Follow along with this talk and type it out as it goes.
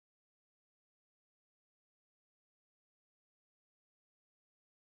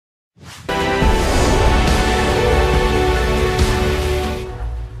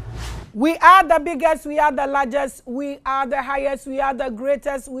We are the biggest, we are the largest, we are the highest, we are the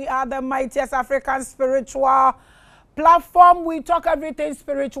greatest, we are the mightiest African spiritual platform. We talk everything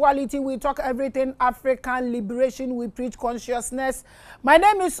spirituality, we talk everything African liberation, we preach consciousness. My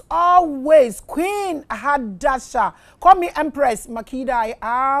name is always Queen Hadasha. Call me Empress Makida. I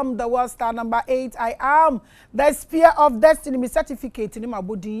am the world star number 8. I am the spear of destiny. My certificate in my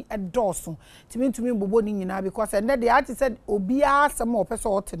body endorsed. To me boboni nyina because and the artist said obia some more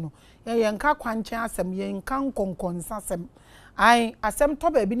person oteno. Yenka kwanche asem yenka konkonsa asem. I asem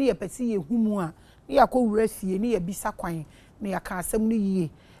to ba bi ne yepesi ye humu a ne yakowura fie ne yebisa kwan ne yaka asem no yie.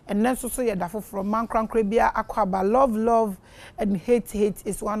 And then so you from man crankrabia aquaba love and hate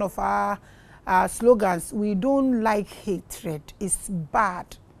is one of our slogans. We don't like hatred. It's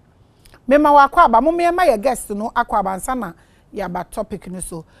bad. Mema aquaba mo me my guest no aquaba sana ya ba topic no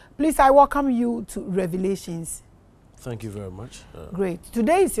so. Please I welcome you to Revelations. Thank you very much. Great.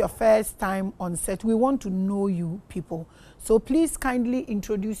 Today is your first time on set. We want to know you people. So please kindly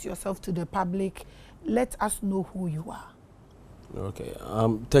introduce yourself to the public. Let us know who you are. Okay,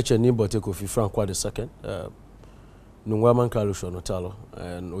 Teacher Nimbote Francois II, NUNGUA Mankalusho Notalo,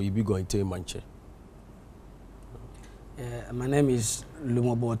 and we be going to Manche. My name is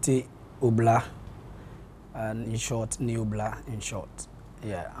Lumobote Obla, and in short, Neobla in short.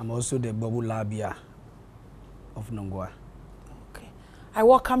 Yeah, I'm also the Bobu Labia of NUNGUA. Okay, I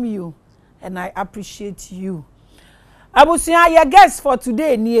welcome you, and I appreciate you. Abusia, your guest for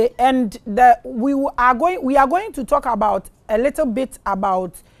today, and we are going to talk about a little bit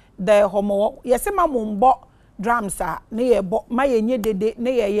about the HOMOWO. Yesema mumbo drums ne ye bo ma ye nye dede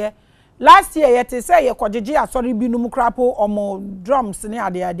ne ye. Last year yet say ye kwajeje asori bi num krapo omo drums ne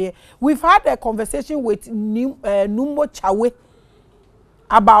ade. We've had a conversation with Numbo Chawe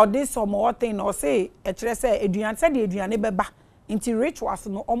about this HOMOWO thing or say e kire say eduan say de eduane beba nti rituals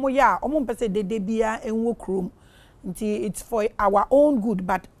no omo ya omo pese dede bia enwo krom. It's for our own good,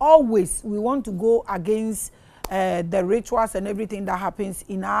 but always we want to go against the rituals and everything that happens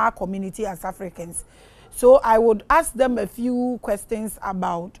in our community as Africans. So I would ask them a few questions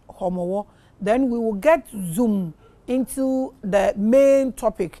about HOMOWO. Then we will get zoom into the main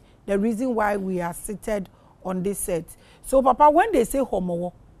topic, the reason why we are seated on this set. So Papa, when they say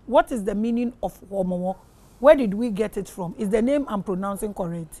HOMOWO, what is the meaning of HOMOWO? Where did we get it from? Is the name I'm pronouncing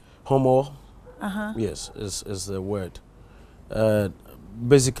correct? HOMOWO. Yes, is the word.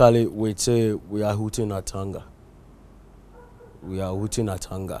 Basically, we say we are hooting at hunger. We are hooting at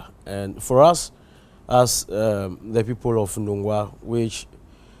hunger. And for us, as the people of NUNGUA, which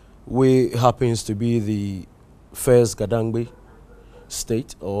we happens to be the first Gadangbe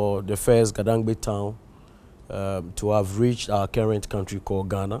state or the first Gadangbe town to have reached our current country called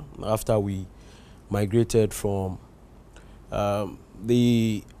Ghana after we migrated from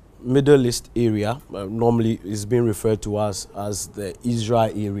the Middle East area, normally is being referred to as the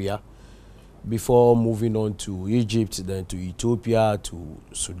Israel area, before moving on to Egypt, then to Ethiopia, to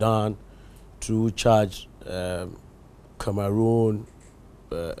Sudan, through Chad, Cameroon,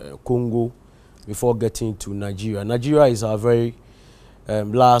 Congo, before getting to Nigeria. Nigeria is our very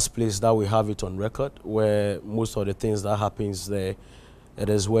last place that we have it on record, where most of the things that happens there, it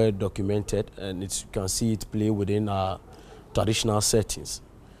is well documented, and you can see it play within our traditional settings.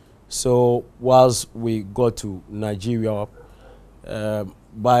 So whilst we got to Nigeria,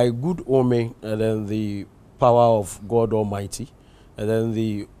 by good omen, and then the power of God Almighty, and then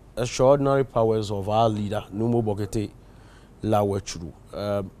the extraordinary powers of our leader, Numo Bokete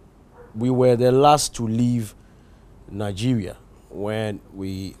Lawechuru, we were the last to leave Nigeria when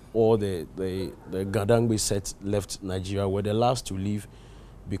all the Gadangbe set left Nigeria. We were the last to leave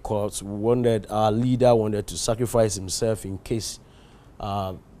because our leader wanted to sacrifice himself in case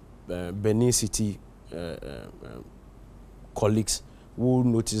Benin City colleagues will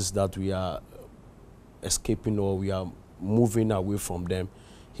notice that we are escaping or we are moving away from them.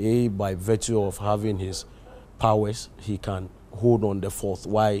 He, by virtue of having his powers, he can hold on the fort,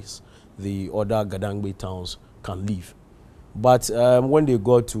 whilst the other Gadangbe towns can leave. But when they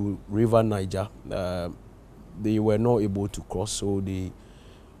got to River Niger, they were not able to cross, so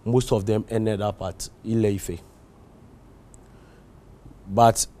most of them ended up at Ile-Ife.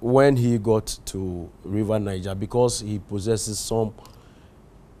 But when he got to River Niger, because he possesses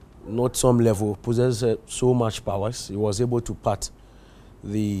possesses so much powers, he was able to part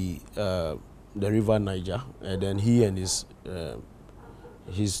the River Niger, and then he and his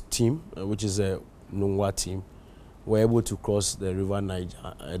team, which is a NUNGUA team, were able to cross the River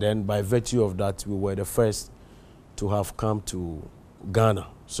Niger. And then by virtue of that, we were the first to have come to Ghana.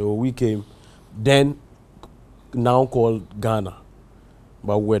 So we came, then now called Ghana.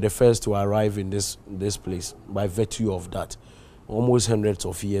 but we're the first to arrive in this place by virtue of that, almost hundreds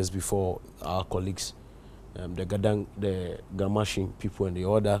of years before our colleagues, the Gamashin people and the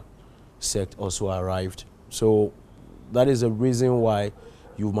other sect also arrived. So that is the reason why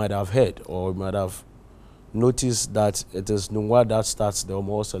you might have heard or you might have noticed that it is NUNGUA that starts the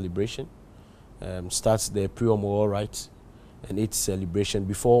HOMOWO celebration, starts the pre-HOMOWO rites and its celebration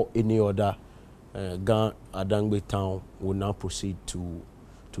before any other Gan Adangbe town will now proceed to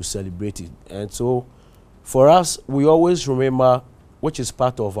celebrate it. And so for us, we always remember, which is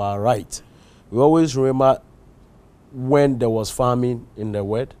part of our right, we always remember when there was famine in the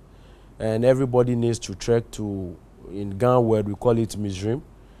world, and everybody needs to trek to, in Gan word we call it Mizrim,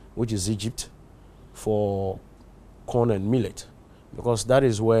 which is Egypt, for corn and millet, because that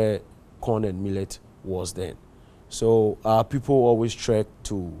is where corn and millet was then. So our people always trek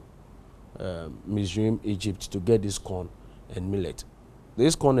to Mizrim, Egypt, to get this corn and millet.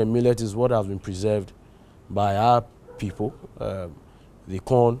 This corn and millet is what has been preserved by our people. The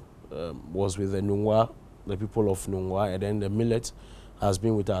corn was with the NUNGUA, the people of NUNGUA, and then the millet has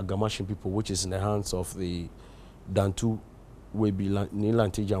been with our Gamashin people, which is in the hands of the Dantu Webi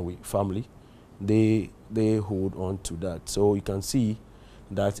Nilantijanwe family. They hold on to that. So you can see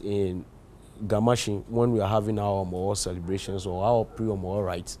that in Gamashin, when we are having our HOMOWO celebrations or our pre-HOMOWO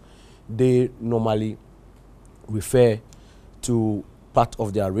rites, they normally refer to part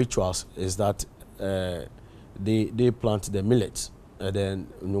of their rituals is that they plant the millet, and then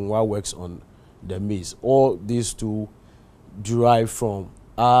NUNGUA works on the maize. All these two derive from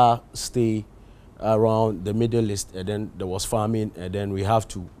our stay around the Middle East, and then there was famine, and then we have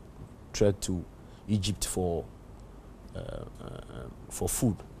to trek to Egypt for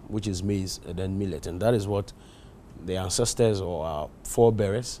food, which is maize and then millet, and that is what the ancestors or our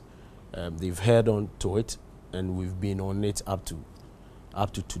forebearers they've held on to it, and we've been on it up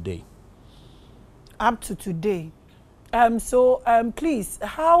to today. Up to today. Please,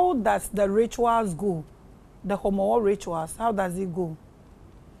 how does the rituals go? The HOMOWO rituals, how does it go?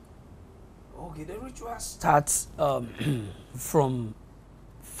 Okay, the ritual starts from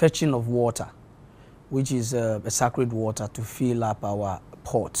fetching of water, which is a sacred water to fill up our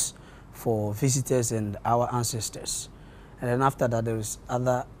pots for visitors and our ancestors. And then after that, there is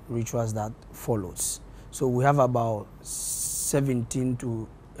other rituals that follows. So we have about 17 to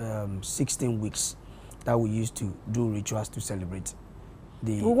 16 weeks that we used to do rituals to celebrate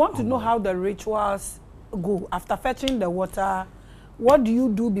the. We want to know how the rituals go. After fetching the water, what do you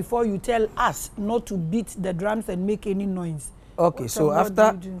do before you tell us not to beat the drums and make any noise? Okay, so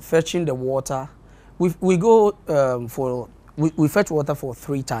after fetching the water, we go we fetch water for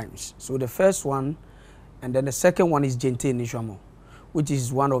 3 times. So the first one, and then the second one is Jente Nishwamo, which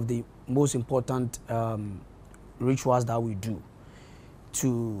is one of the most important rituals that we do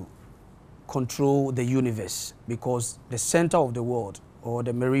to control the universe, because the center of the world, or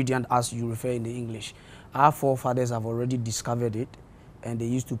the meridian as you refer in the English, our forefathers have already discovered it, and they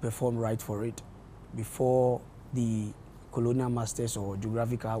used to perform right for it before the colonial masters or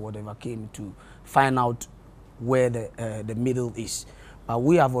geographical whatever came to find out where the middle is. But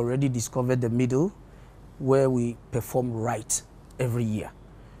we have already discovered the middle, where we perform right every year.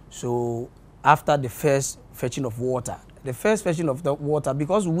 So after the first fetching of water,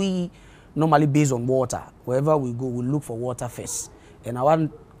 because we normally based on water, wherever we go, we look for water first. And our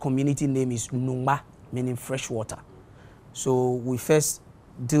community name is NUNGUA, meaning fresh water. So we first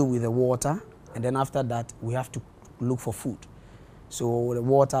deal with the water, and then after that, we have to look for food. So the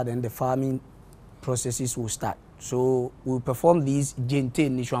water, then the farming processes will start. So we perform these Jente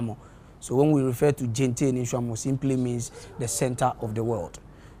Nishwamo. So when we refer to Jente Nishwamo, simply means the center of the world.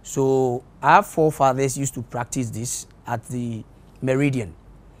 So our forefathers used to practice this at the meridian.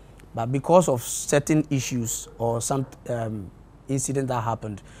 But because of certain issues or some incident that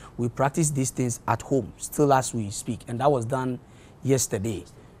happened, we practice these things at home, still as we speak. And that was done yesterday.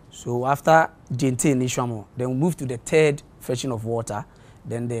 So after Jente Nishwamo, then we move to the third fetching of water.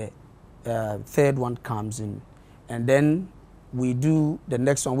 Then the third one comes in. And then we do the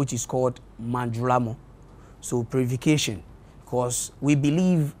next one, which is called Manjulamo. So purification, because we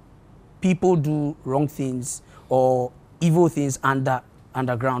believe people do wrong things or evil things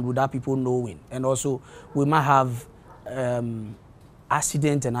underground without people knowing. And also we might have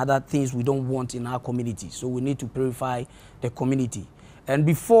accident and other things we don't want in our community. So we need to purify the community. And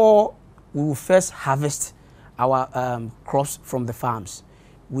before we will first harvest our crops from the farms,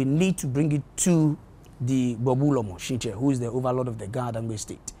 we need to bring it to the Bobulomo Shinche, who is the overlord of the Gadangwe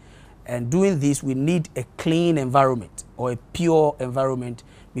state. And doing this, we need a clean environment or a pure environment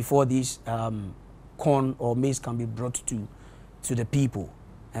before this corn or maize can be brought to to the people.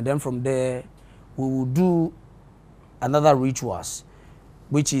 And then from there, we will do another rituals,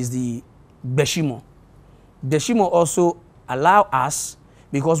 which is the Beshimo. Beshimo also allow us,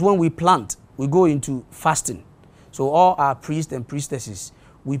 because when we plant, we go into fasting. So all our priests and priestesses,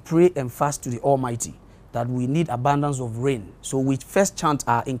 we pray and fast to the Almighty that we need abundance of rain. So we first chant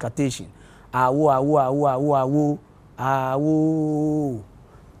our incantation. Awo, awo, awo, awo, awo,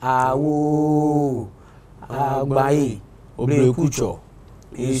 awo, awo, agbaye, obrekucho,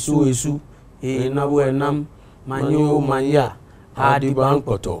 esu, esu, enabu enam, manyo, manya,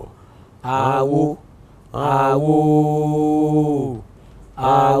 adibankoto, awo, awo,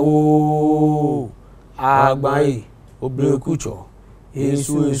 awo, agbaye, obrekucho,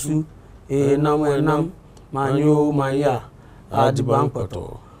 esu, esu, enabu enam, manyo, manya,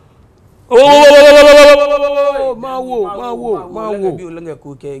 adibankoto. Mawo. Bi olenge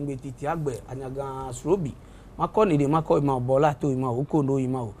ko ke ngbe titi agbe anyaga srobi. Makoni de makoi ma bola to ma ukondo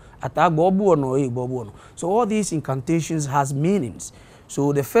ima o. Atagbo obu ono e gbo ono. So all these incantations has meanings.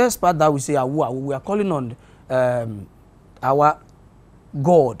 So the first part that we say we are calling on our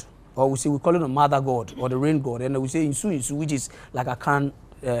God, or we say we call it on Mother God or the Rain God, and we say insu, which is like a Kan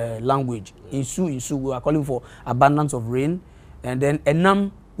language. Insu, we are calling for abundance of rain, and then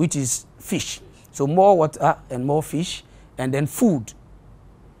enam, which is fish. So more water and more fish, and then food,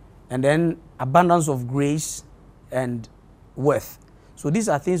 and then abundance of grace and worth. So these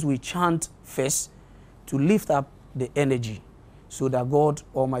are things we chant first to lift up the energy so that God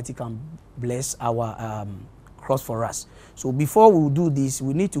Almighty can bless our cross for us. So before we do this,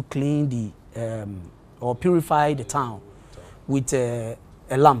 we need to clean the or purify the town with a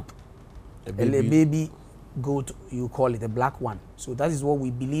lamp, a baby goat, you call it, a black one. So that is what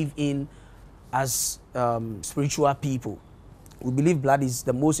we believe in as spiritual people. We believe blood is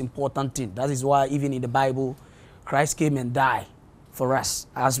the most important thing. That is why even in the Bible, Christ came and died for us,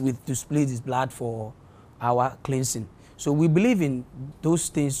 as with to split his blood for our cleansing. So we believe in those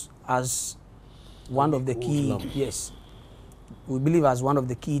things as one of the key, yes, we believe as one of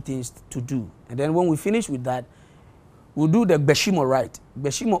the key things to do. And then when we finish with that, we'll do the Beshimo right.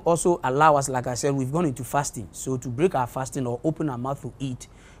 Beshimo also allow us, like I said, we've gone into fasting. So to break our fasting or open our mouth to eat,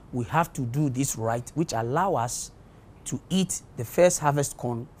 we have to do this right, which allow us to eat the first harvest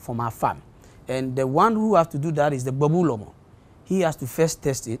corn from our farm. And the one who has to do that is the Babulomo. He has to first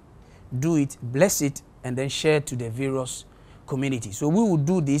test it, do it, bless it, and then share it to the various communities. So we will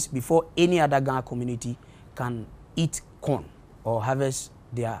do this before any other Ghana community can eat corn or harvest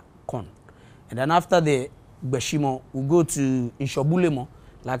their corn. And then after the Beshimo, we go to Inshobulemo.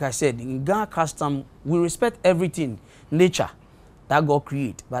 Like I said, in Ghana custom, we respect everything, nature that God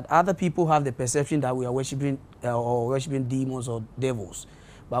created. But other people have the perception that we are worshiping demons or devils.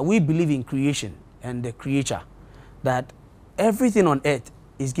 But we believe in creation and the creator, that everything on earth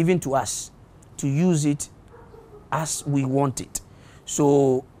is given to us to use it as we want it.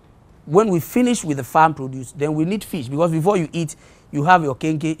 So when we finish with the farm produce, then we need fish, because before you eat, you have your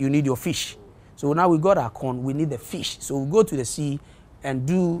kenke, you need your fish. So now we got our corn, we need the fish. So we go to the sea and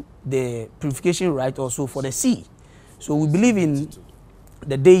do the purification rite also for the sea. So we believe in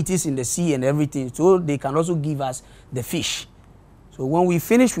the deities in the sea and everything, so they can also give us the fish. So when we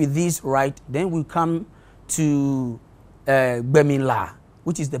finish with this rite, then we come to Beminla,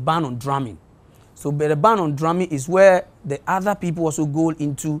 which is the ban on drumming. So the ban on drumming is where the other people also go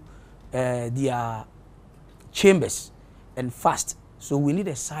into their chambers and fast. So we need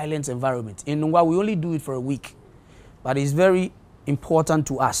a silent environment. In NUNGUA, we only do it for a week, but it's very important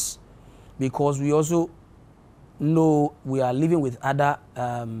to us because we also know we are living with other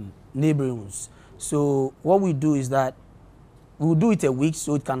neighborhoods. So what we do is that we'll do it a week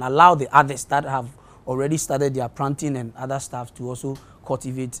so it can allow the others that have already started their planting and other stuff to also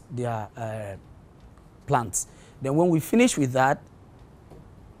cultivate their plants. Then when we finish with that,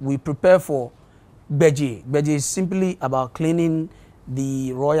 we prepare for Beje. Beje is simply about cleaning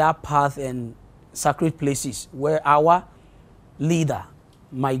the royal path and sacred places where our leader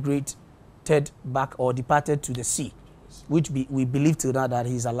migrated back or departed to the sea, which we believe till now that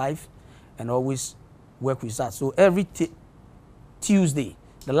he's alive and always work with us. So every Tuesday,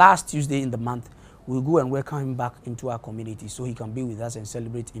 the last Tuesday in the month, we'll go and welcome him back into our community so he can be with us and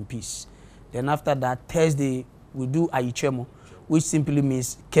celebrate in peace. Then after that, Thursday, we do Aichemo, which simply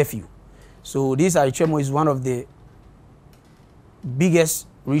means curfew. So this Aichemo is one of the biggest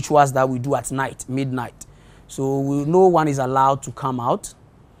rituals that we do at night, midnight. So no one is allowed to come out,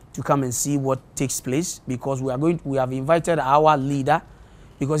 to come and see what takes place, because we have invited our leader,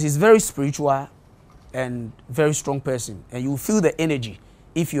 because he's very spiritual and very strong person, and you feel the energy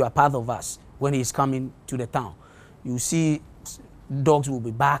if you are part of us when he's coming to the town. You see dogs will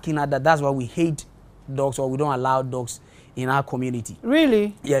be barking at that. That's why we hate dogs, or we don't allow dogs in our community.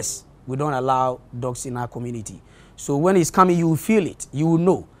 Really? Yes, we don't allow dogs in our community. So when it's coming, you will feel it. You will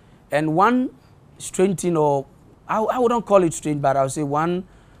know. And one strange thing, or I wouldn't call it strange, but I would say one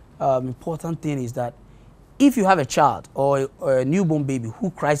important thing is that if you have a child or a newborn baby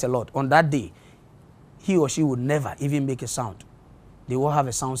who cries a lot, on that day, he or she would never even make a sound. They will have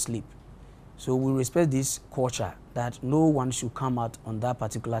a sound sleep. So we respect this culture that no one should come out on that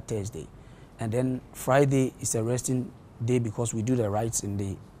particular Thursday. And then Friday is a resting day because we do the rites in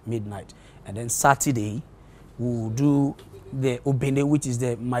the midnight. And then Saturday, we'll do the Obene, which is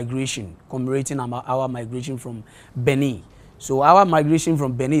the migration, commemorating our migration from Benin. So our migration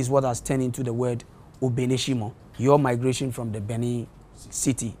from Benin is what has turned into the word Obene Shimo, your migration from the Benin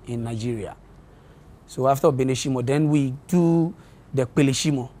city in Nigeria. So after Obene Shimo, then we do the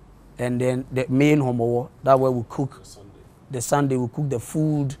Pelishimo, and then the main HOMOWO. That way we cook the Sunday, we cook the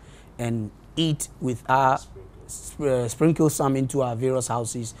food and eat with our sprinkle some into our various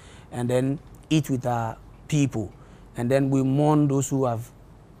houses, and then eat with our people. And then we mourn those who have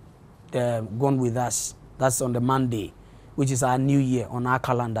gone with us. That's on the Monday, which is our new year on our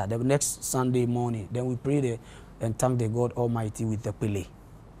calendar. The next Sunday morning, then we pray and thank the God Almighty with the pele,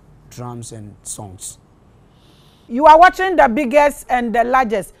 drums and songs. You are watching the biggest and the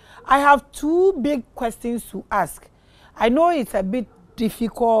largest. I have two big questions to ask. I know it's a bit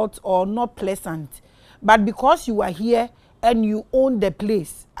difficult or not pleasant, but because you are here and you own the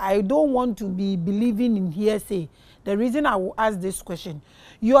place, I don't want to be believing in hearsay. The reason I will ask this question,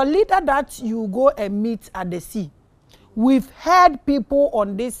 your leader that you go and meet at the sea, we've heard people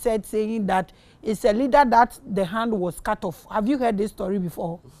on this set saying that it's a leader that the hand was cut off. Have you heard this story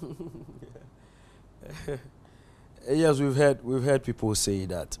before? Yes, we've heard people say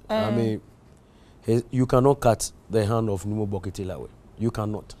that. I mean, you cannot cut the hand of Numo Bokitilawe. You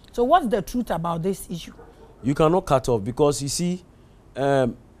cannot. So what's the truth about this issue? You cannot cut off because you see,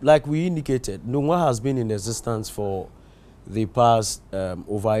 like we indicated, NUNGUA has been in existence for the past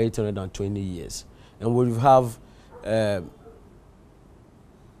over 820 years. And we have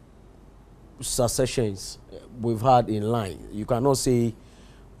successions we've had in line. You cannot say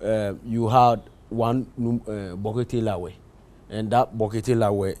you had one Bokitilawe, and that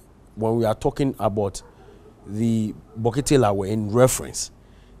Bokitilawe, when we are talking about the Bokitilawe in reference,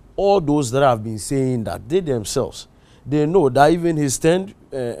 all those that have been saying that, they themselves, they know that even his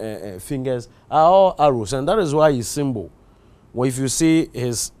 10 fingers are all arrows, and that is why his symbol, well, if you see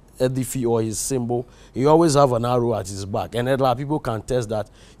his edifice or his symbol, he always have an arrow at his back, and a lot of people can test that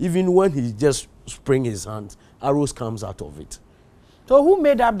even when he just spring his hand, arrows comes out of it. So who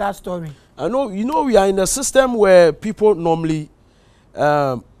made up that story? I know, you know, we are in a system where people normally,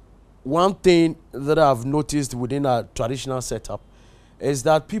 one thing that I've noticed within our traditional setup is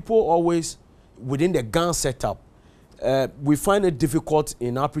that people always, within the gun setup, we find it difficult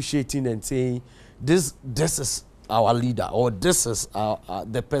in appreciating and saying, this is our leader, or this is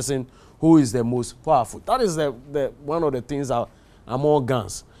the person who is the most powerful. That is one of the things among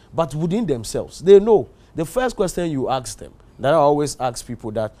guns. But within themselves, they know. The first question you ask them, that I always ask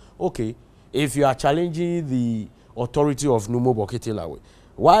people that, okay, if you are challenging the authority of Numo Bokitilawe,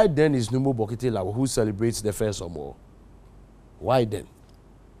 why then is Numo Bokitilawe who celebrates the first HOMOWO? Why then?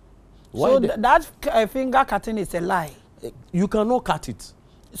 Why so then? That finger cutting is a lie. You cannot cut it.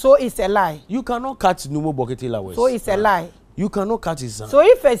 So it's a lie. You cannot cut Numo Bokitilawe. So it's a lie. You cannot cut his hand. So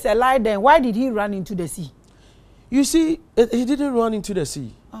if it's a lie, then why did he run into the sea? You see, he didn't run into the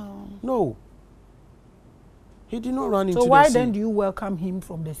sea. Oh. No. He did not run into the sea. So why then do you welcome him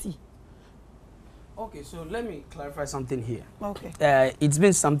from the sea? Okay, so let me clarify something here. Okay. It's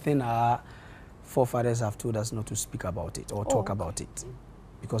been something our forefathers have told us not to speak about it or talk about it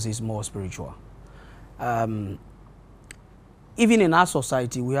because it's more spiritual. Even in our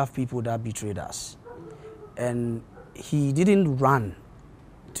society, we have people that betrayed us. And he didn't run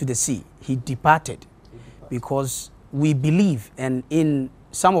to the sea. He departed because we believe, and in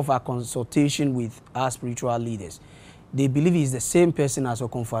some of our consultation with our spiritual leaders, they believe he's the same person as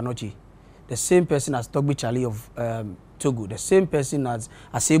Okonfanochi, the same person as Togbi Charlie of Togo, the same person as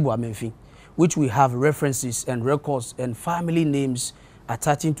Asebu Amenfi, which we have references and records and family names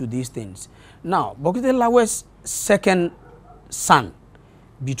attaching to these things. Now, Bokitilawe's second son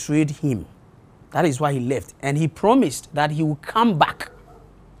betrayed him. That is why he left. And he promised that he would come back.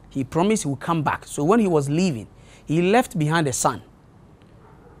 He promised he would come back. So when he was leaving, he left behind a son,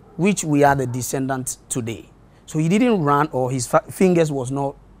 which we are the descendants today. So he didn't run, or his fingers was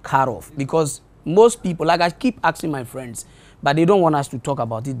not cut off, because most people, like I keep asking my friends, but they don't want us to talk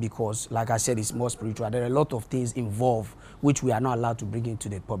about it because, like I said, it's more spiritual. There are a lot of things involved which we are not allowed to bring into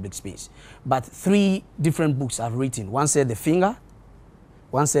the public space. But 3 different books I've written. One said the finger,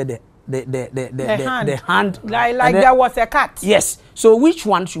 one said the hand. Like there was a cat. Yes. So which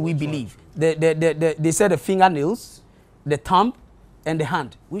one should we believe? They said the fingernails, the thumb, and the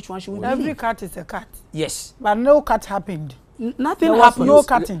hand. Which one should we believe? Every cat is a cat. Yes. But no cat happened. Nothing happened. No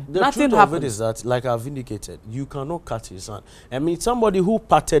cutting. The Nothing truth happened. of it is that, like I've indicated, you cannot cut his hand. I mean, somebody who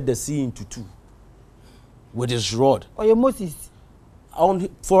parted the sea into 2 with his rod. Or your Moses.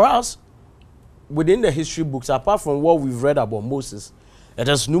 For us, within the history books, apart from what we've read about Moses, it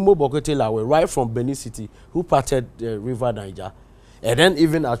is Numo Bokotelawe, right from Benin City, who parted the river Niger. And then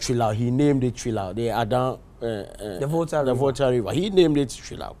even at Trilau, he named it Trilau. The Adam, the Volta River. He named it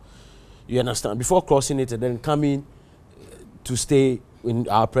Trilau. You understand? Before crossing it and then coming to stay in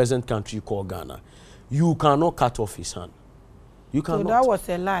our present country called Ghana, you cannot cut off his hand. You cannot. So that was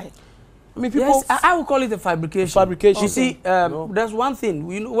a lie. I mean, people. Yes, I will call it a fabrication. Fabrication. You see, there's one thing.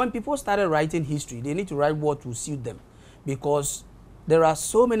 You know, when people started writing history, they need to write what will suit them, because there are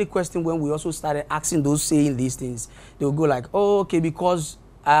so many questions. When we also started asking those saying these things, they will go like, "Oh, okay," because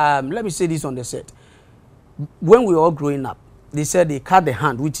let me say this on the set. When we were all growing up, they said they cut the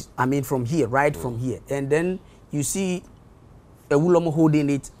hand, which I mean from here, right from here, and then you see a Wulomo holding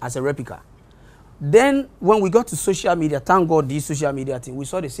it as a replica. Then when we got to social media, thank God this social media thing, we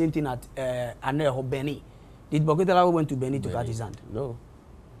saw the same thing at Aneho Beni. Did Bokotelawe went to Beni to cut his hand? No.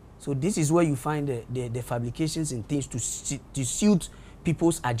 So this is where you find the fabrications and things to suit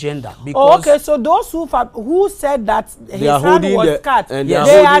people's agenda. Because okay, so those who said that his hand was cut, they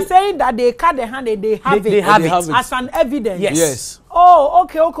are saying that they cut the hand and they have it as an evidence. Yes. Oh,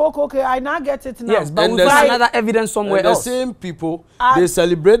 okay. I now get it now. Yes, but we find another evidence somewhere else. The same people, they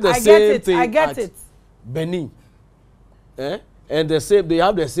celebrate the same thing. I get it. Benin. And the same, they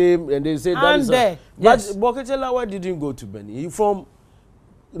have the same, and they say that is there. But Bokotelawe didn't go to Benin. He from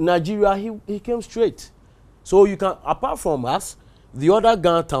Nigeria, he came straight. So you can, apart from us, the other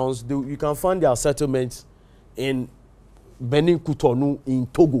Ghana towns, you can find their settlements in Benin, Cotonou, in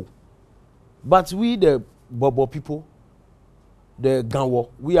Togo. But we, the Bobo people, the Ganwo,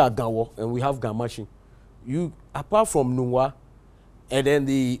 we are Ganwo, and we have Gamashin. You, apart from NUNGUA, and then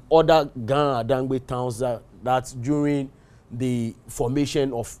the other Ghana Adangbe towns that's during the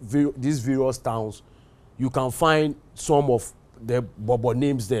formation of these various towns, you can find some of the Bobo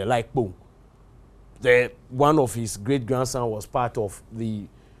names there, like Boom. One of his great-grandson was part of the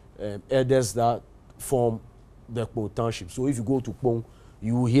elders that form the Kpong township. So if you go to Kpong,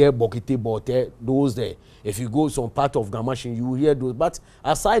 you will hear Bokite Bote, those there. If you go some part of Gamashin, you will hear those. But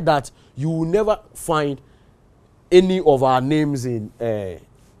aside that, you will never find any of our names in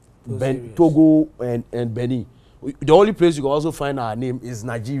Togo and Benin. The only place you can also find our name is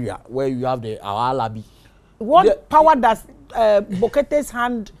Nigeria, where you have our Alabi. What power does Bokite's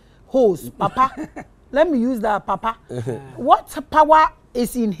hand holds, Papa? Let me use that, Papa. What power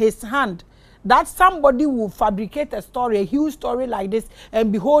is in his hand that somebody will fabricate a story, a huge story like this,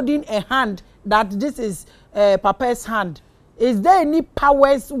 and be holding a hand that this is Papa's hand? Is there any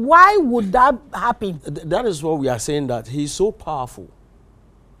powers? Why would that happen? That is what we are saying, that he's so powerful.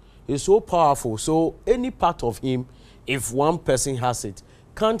 He's so powerful. So any part of him, if one person has it,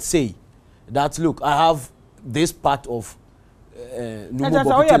 can't say that, look, I have this part of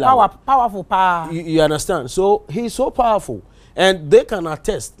powerful power. You understand? So he's so powerful. And they can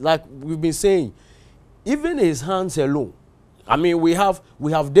attest, like we've been saying, even his hands alone. I mean, we have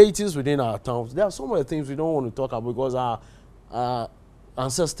deities within our towns. There are some of the things we don't want to talk about because our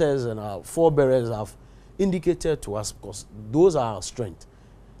ancestors and our forebears have indicated to us, because those are our strength.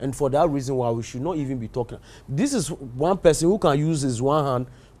 And for that reason why we should not even be talking. This is one person who can use his one hand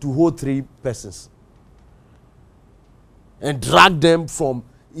to hold 3 persons and drag them from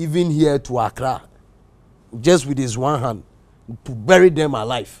even here to Accra, just with his one hand, to bury them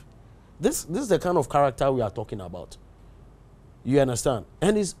alive. This is the kind of character we are talking about. You understand?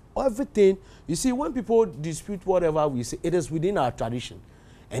 And it's everything. You see, when people dispute whatever we say, it is within our tradition.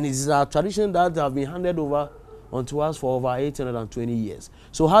 And it is our tradition that have been handed over onto us for over 820 years.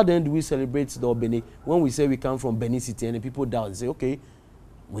 So how then do we celebrate the Obene? When we say we come from Benin City and the people down, they say, okay,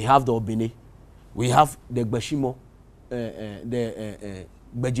 we have the Obene, we have the Gbeshimo, the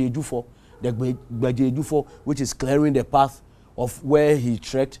Gbejejufo, which is clearing the path of where he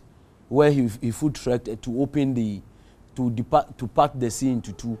trekked, where he foot trekked to open to part the sea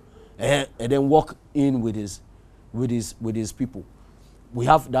into 2, and then walk in with his people. We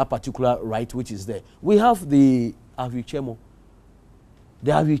have that particular right which is there. We have the Avichemo.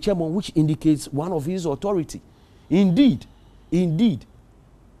 The Avichemo, which indicates one of his authority. Indeed.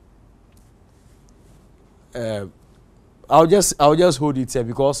 I'll just hold it here,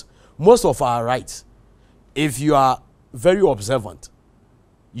 because most of our rights, if you are very observant,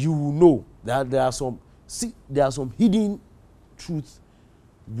 you will know that there are some hidden truths,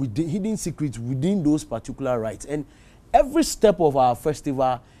 with the hidden secrets within those particular rights. And every step of our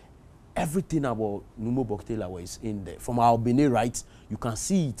festival, everything about NUNGUA Bokitela is in there. From our Benin rights, you can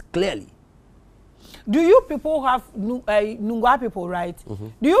see it clearly. Do you people have NUNGUA people, right? Mm-hmm.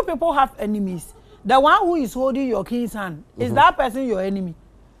 Do you people have enemies? The one who is holding your king's hand, is that person your enemy?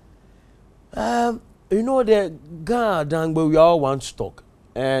 You know, the Ghana Dangbe, we are one stock,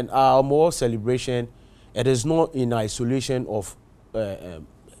 and our more celebration, it is not in isolation of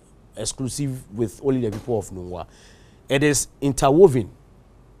exclusive with only the people of NUNGUA. It is interwoven.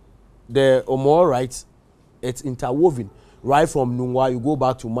 The Omo rights, it's interwoven right from NUNGUA. You go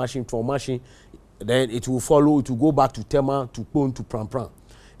back to Mashin, from Mashin, then it will follow. It will go back to Tema, to Pon, to Pram.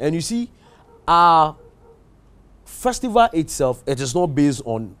 And you see, our festival itself, it is not based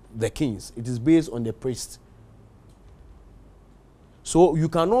on the kings. It is based on the priests. So you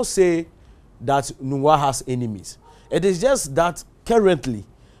cannot say that NUNGUA has enemies. It is just that currently,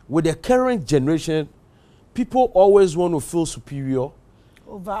 with the current generation, people always want to feel superior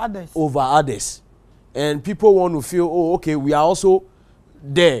over others. And people want to feel, oh, okay, we are also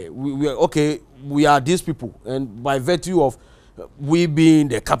there. We are these people. And by virtue of we being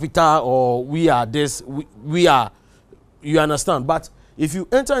the capital, or we are this, we are, you understand. But if you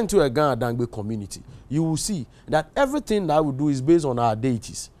enter into a Ghana Dangbe community, you will see that everything that we do is based on our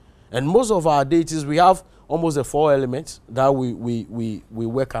deities. And most of our deities, we have almost the 4 elements that we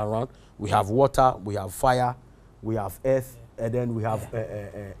work around. We have water, we have fire, we have earth, and then we have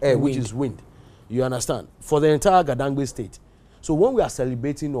air, which is wind. You understand? For the entire Gadangbe state. So when we are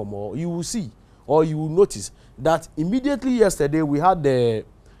celebrating no more, you will see, or you will notice that immediately yesterday we had the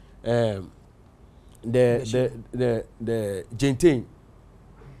Jente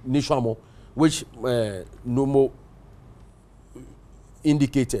Nishwamo, which Nomo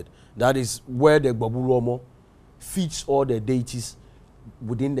indicated. That is where the Baburomo feeds all the deities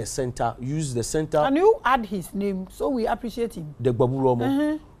within the center. Use the center. Can you add his name so we appreciate him? The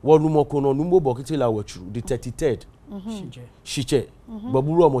Baburomo. Wanumo kono numbo bokitela wachu. The 33rd. Shiche.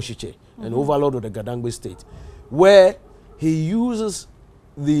 Baburomo Shiche. An overlord of the Gadangbe state. Where he uses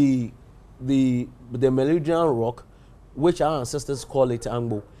the Meridian rock, which our ancestors call it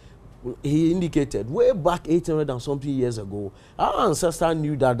Angbo. He indicated way back 800 and something years ago, our ancestor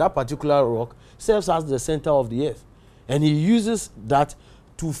knew that that particular rock serves as the center of the earth. And he uses that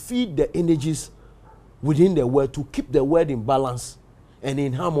to feed the energies within the world, to keep the world in balance and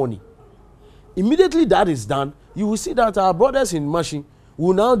in harmony. Immediately that is done, you will see that our brothers in Mashi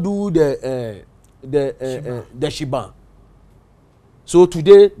will now do the Shiban. So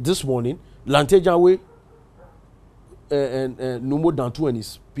today, this morning, Lantejawe and Numo Dantu and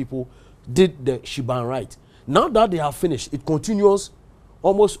his people did the Shiban right. Now that they have finished, it continues.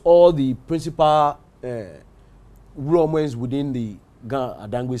 Almost all the principal Romans within the Ghana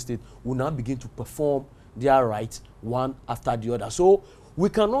Dangbe state will now begin to perform their rites one after the other. So we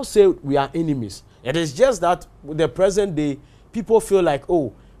cannot say we are enemies. It is just that with the present day, people feel like,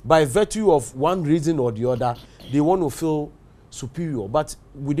 oh, by virtue of one reason or the other, they want to feel superior. But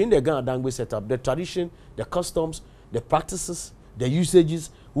within the Ghana Dangbe setup, the tradition, the customs, the practices, the usages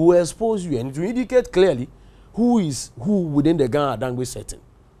will expose you, and it will indicate clearly who is who within the Ghana Dangbe setting.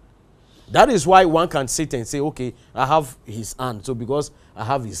 That is why one can sit and say, okay, I have his hand. So because I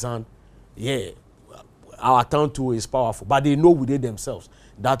have his hand, yeah, our town too is powerful. But they know within themselves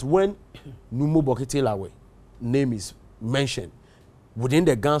that when NUNGUA Bokitela name is mentioned, within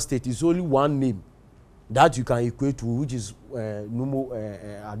the Ghana state is only one name that you can equate to, which is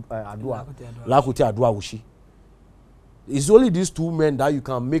NUNGUA Lakote Adua Wushi. It's only these 2 men that you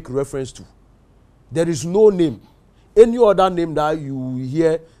can make reference to. There is no name. Any other name that you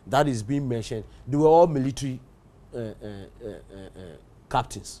hear that is being mentioned, they were all military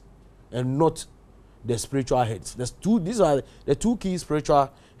captains and not the spiritual heads. These are the 2 key spiritual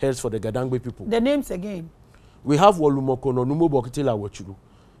heads for the Gadangbe people. The names again. We have Walumokono Numo Bokitela Wachuru,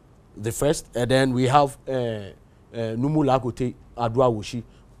 the first, and then we have Numu Lakote Adua Wushi,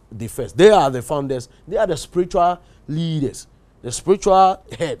 the first. They are the founders. They are the spiritual leaders, the spiritual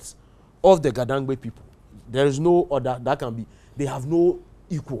heads of the Gadangbe people. There is no other that can be. They have no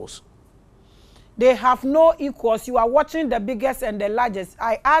equals. They have no equals. You are watching the biggest and the largest.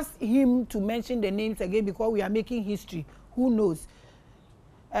 I asked him to mention the names again because we are making history. Who knows?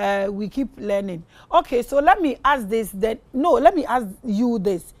 We keep learning. Okay, so let me ask this. Let me ask you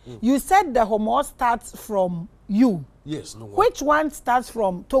this. You said the HOMOWO starts from you. Yes, NUNGUA. Which one starts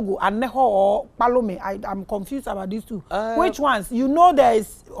from Togo, Aneho or Palome? I'm confused about these two. Which ones? You know there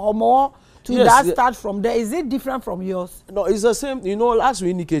is HOMOWO to that start from there. Is it different from yours? No, it's the same. You know, as we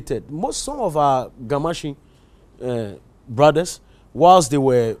indicated, some of our Gamashi brothers, whilst they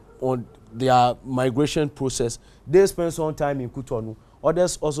were on their migration process, they spent some time in Cotonou.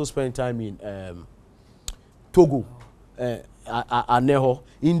 Others also spent time in Togo, Aneho.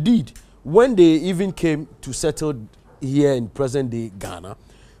 Indeed, when they even came to settle here in present-day Ghana,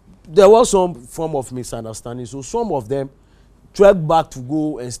 there was some form of misunderstanding. So some of them trekked back to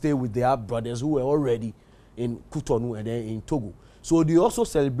go and stay with their brothers who were already in Cotonou and then in Togo. So they also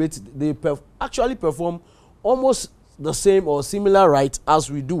celebrate, they actually perform almost the same or similar rites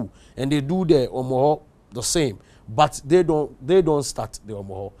as we do, and they do the HOMOWO the same, but they don't start the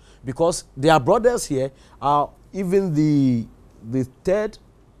HOMOWO because their brothers here are even the third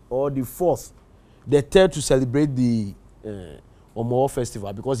or the fourth, the third to celebrate the HOMOWO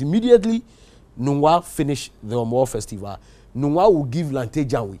festival, because immediately NUNGUA finish the HOMOWO festival, NUNGUA will give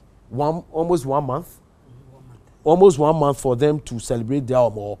Lantejanwe almost 1 month, almost 1 month for them to celebrate their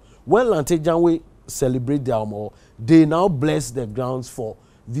HOMOWO. When Lantejanwe celebrate their HOMOWO, they now bless the grounds for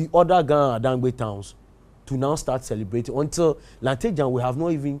the other Ghana Adangbe towns to now start celebrating until Lantejanwe have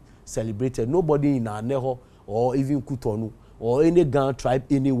not even celebrated. Nobody in Aneho or even Cotonou or any Ghana tribe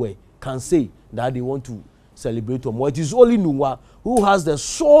anywhere can say that they want to celebrate HOMOWO. It is only NUNGUA who has the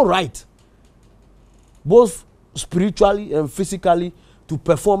sole right, both spiritually and physically, to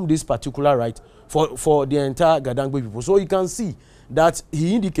perform this particular rite for the entire Gadangbe people. So you can see that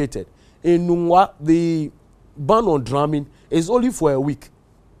he indicated in NUNGUA the ban on drumming is only for a week,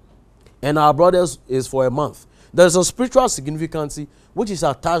 and our brothers is for a month. There is a spiritual significance which is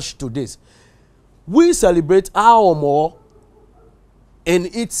attached to this. We celebrate our HOMOWO in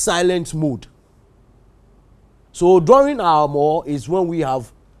its silent mode. So during our HOMOWO is when we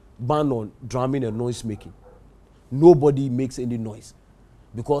have ban on drumming and noise making. Nobody makes any noise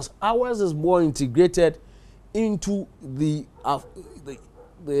because ours is more integrated into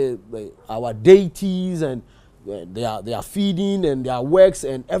our deities and their feeding and their works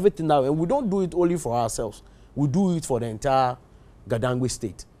and everything now. And we don't do it only for ourselves. We do it for the entire Gadangwe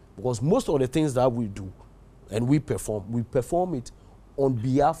state, because most of the things that we do and we perform it on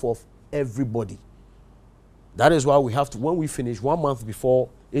behalf of everybody. That is why we have to, when we finish 1 month before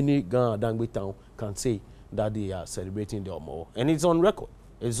any Ghana Adangbe town can say that they are celebrating the HOMOWO, and it's on record.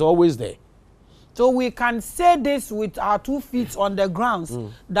 It's always there. So we can say this with our 2 feet on the grounds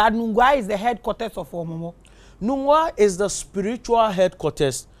that NUNGUA is the headquarters of HOMOWO. NUNGUA is the spiritual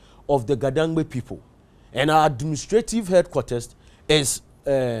headquarters of the Gadangbe people, and our administrative headquarters is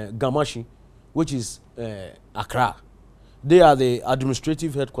Gamashi, which is Accra. They are the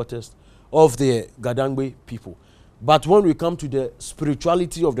administrative headquarters of the Gadangbe people. But when we come to the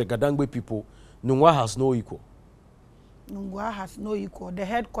spirituality of the Gadangbe people, NUNGUA has no equal. NUNGUA has no equal. The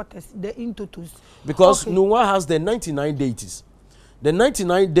headquarters, the Intotus. Because NUNGUA has the 99 deities. The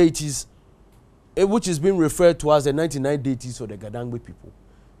 99 deities, which is being referred to as the 99 deities of the Gadangbe people.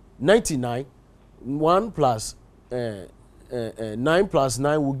 99, 9 plus 9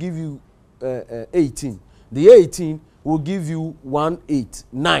 will give you 18. The 18 will give you 1, 8,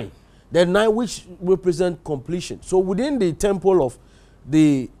 9. The 9 which represent completion. So within the temple of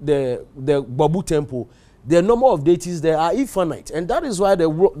the Babu temple, the number of deities there are infinite, and that is why the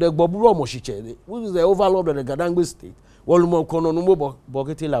Baburo Moshiche, which is the overlord of the Gadangbe state, we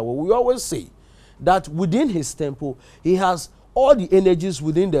always say that within his temple he has all the energies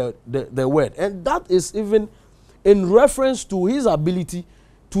within the word, and that is even in reference to his ability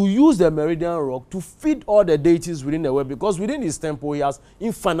to use the meridian rock to feed all the deities within the word, because within his temple he has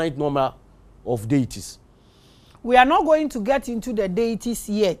infinite number of deities. We are not going to get into the deities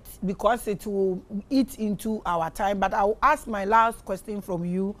yet because it will eat into our time, but I will ask my last question from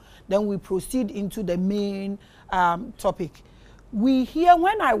you, then we proceed into the main topic. We hear,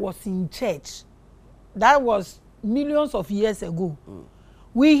 when I was in church, that was millions of years ago,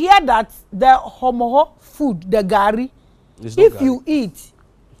 we hear that the HOMOWO food, the gari, if you eat,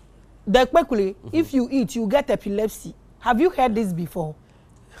 the kwekule, if you eat, you get epilepsy. Have you heard this before?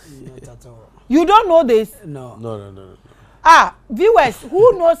 Not at all. You don't know this? No. No. Viewers,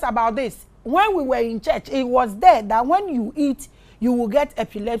 who knows about this? When we were in church, it was there that when you eat, you will get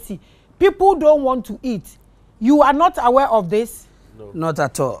epilepsy. People don't want to eat. You are not aware of this? No. Not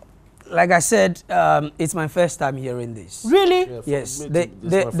at all. Like I said, it's my first time hearing this. Really? Yeah, Yes.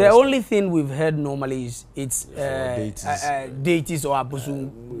 the only thing we've heard normally is it's deities or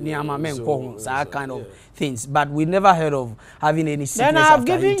abusu, that kind of things. But we never heard of having any sickness. Then I have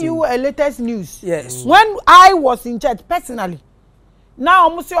given you a latest news. Yes. When I was in church personally, now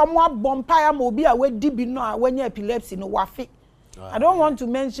I'm say I'm vampire mobi a we deep no when you epilepsy no wafi. I don't want to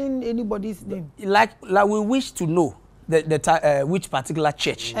mention anybody's name. Like we wish to know which particular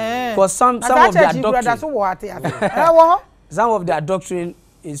church, because some of their doctrine, some of their doctrine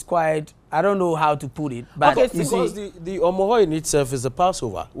is quite, I don't know how to put it, but okay, because the HOMOWO in itself is the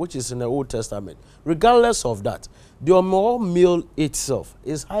Passover, which is in the Old Testament. Regardless of that, the HOMOWO meal itself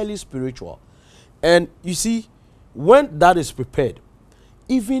is highly spiritual, and you see, when that is prepared,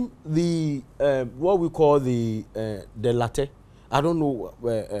 even the what we call the latte, I don't know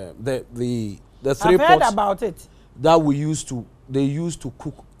the 3 pots. I've heard about it. That they used to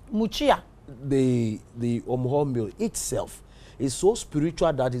cook Muchia. The HOMOWO meal itself is so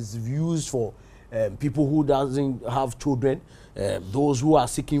spiritual that it's used for people who doesn't have children, those who are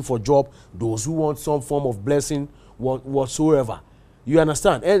seeking for job, those who want some form of blessing whatsoever. You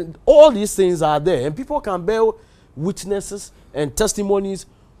understand? And all these things are there, and people can bear witnesses and testimonies,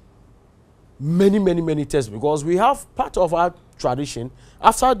 many tests, because we have part of our tradition.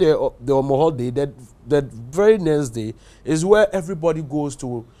 After the HOMOWO day, that very next day is where everybody goes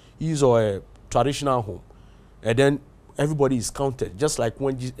to his or a traditional home, and then everybody is counted, just like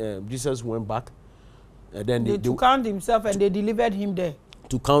when Jesus went back, and then they count himself and they delivered him there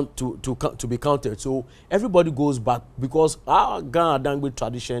to be counted. So everybody goes back, because our Ghana language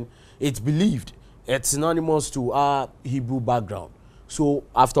tradition, it's believed, it's synonymous to our Hebrew background. So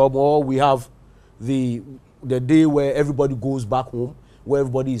after all, we have the day where everybody goes back home, where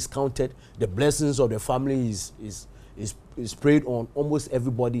everybody is counted. The blessings of the family is prayed on almost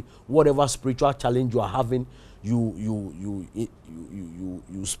everybody. Whatever spiritual challenge you are having, you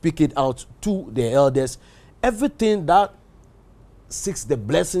speak it out to the elders. Everything that seeks the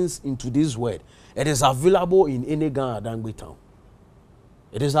blessings into this word, it is available in any Ghana Dangbe town.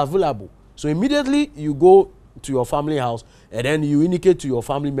 It is available. So immediately you go to your family house, and then you indicate to your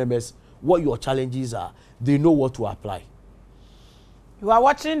family members what your challenges are. They know what to apply. You are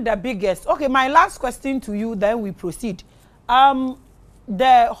watching The Biggest. Okay, my last question to you, then we proceed. The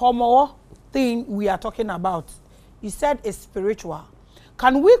HOMOWO thing we are talking about, you said it's spiritual.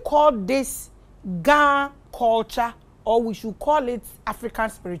 Can we call this Ghana culture, or we should call it African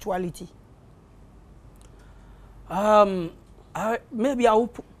spirituality? Maybe I would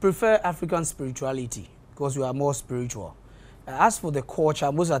prefer African spirituality, because we are more spiritual. As for the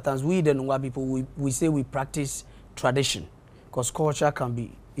culture, most of the times we the NUNGUA people, we say we practice tradition, because culture can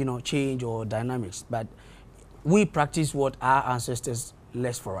be, change or dynamics, but we practice what our ancestors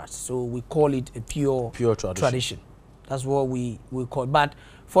left for us. So we call it a pure tradition. That's what we call it. But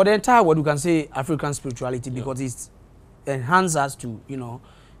for the entire world, we can say African spirituality, because it enhances us to,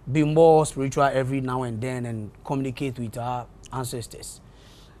 be more spiritual every now and then and communicate with our ancestors.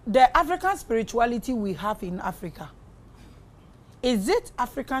 The African spirituality we have in Africa, is it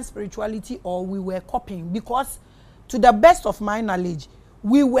African spirituality or we were copying? Because to the best of my knowledge,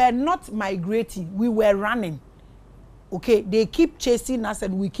 we were not migrating, we were running. Okay, they keep chasing us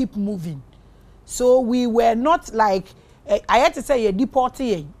and we keep moving. So we were not like, I had to say,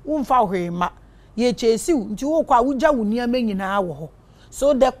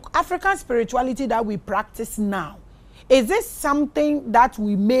 so the African spirituality that we practice now, is this something that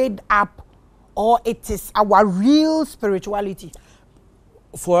we made up, or it is our real spirituality?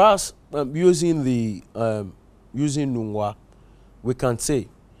 For us, using NUNGUA, we can say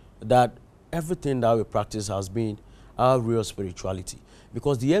that everything that we practice has been our real spirituality,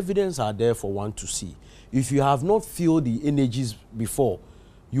 because the evidence are there for one to see. If you have not felt the energies before,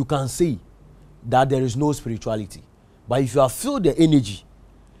 you can say that there is no spirituality. But if you have felt the energy,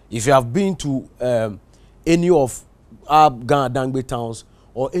 if you have been to any of our Ghana Dangbe towns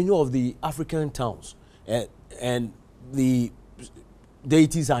or any of the African towns, and the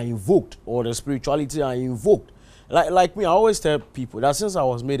deities are invoked or the spirituality are invoked, like me, I always tell people that since I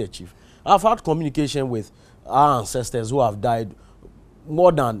was made a chief, I've had communication with our ancestors who have died,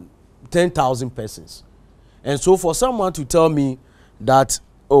 more than 10,000 persons. And so for someone to tell me that,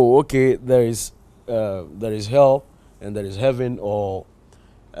 oh, okay, there is hell and there is heaven, or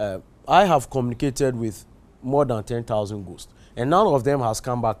I have communicated with more than 10,000 ghosts, and none of them has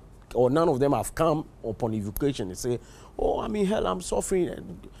come back, or none of them have come upon evocation and say, oh, I'm in hell, I'm suffering.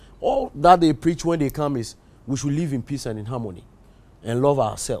 And all that they preach when they come is we should live in peace and in harmony and love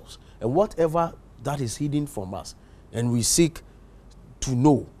ourselves. And whatever that is hidden from us, and we seek to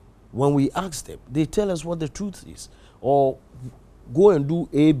know when we ask them, they tell us what the truth is. Or go and do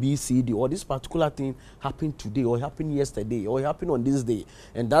A, B, C, D, or this particular thing happened today, or happened yesterday, or happened on this day.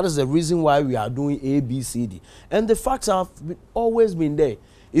 And that is the reason why we are doing A, B, C, D. And the facts have always been there.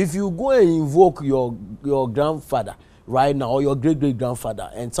 If you go and invoke your grandfather right now, or your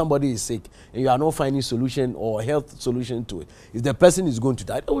great-great-grandfather, and somebody is sick, and you are not finding solution or health solution to it, if the person is going to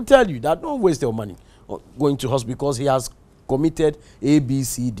die, they will tell you that don't waste your money going to hospital because he has committed A, B,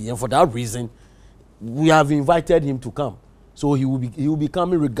 C, D. And for that reason, we have invited him to come. So he will be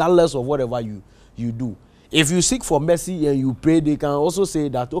coming regardless of whatever you do. If you seek for mercy and you pray, they can also say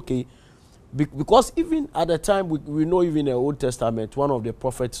that, okay, because even at the time, we know even in the Old Testament, one of the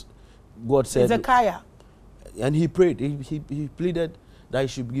prophets, God said, Hezekiah. And he prayed, he pleaded that he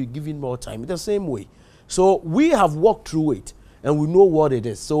should be given more time. The same way. So we have walked through it and we know what it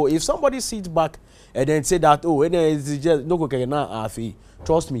is. So if somebody sits back and then say that, oh, it's just no,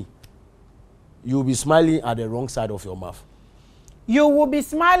 trust me, you'll be smiling at the wrong side of your mouth. You will be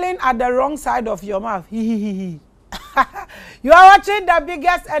smiling at the wrong side of your mouth. You are watching the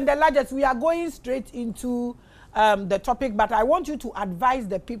biggest and the largest. We are going straight into the topic, but I want you to advise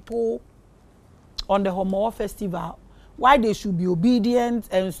the people on the HOMOWO festival why they should be obedient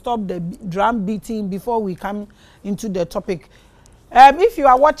and stop the drum beating before we come into the topic. If you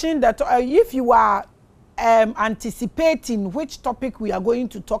are watching if you are anticipating which topic we are going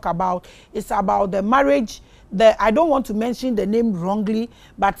to talk about, it's about the marriage. I don't want to mention the name wrongly,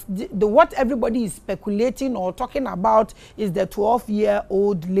 but what everybody is speculating or talking about is the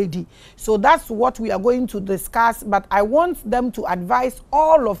 12-year-old lady. So that's what we are going to discuss, but I want them to advise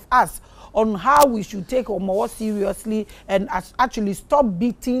all of us on how we should take HOMOWO seriously and actually stop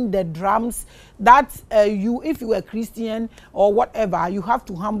beating the drums. That if you are Christian or whatever, you have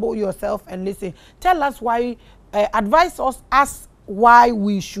to humble yourself and listen. Tell us why, advise us why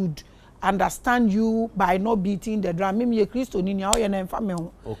we should understand you by not beating the drum. Me Christo ni nya oye na mfa me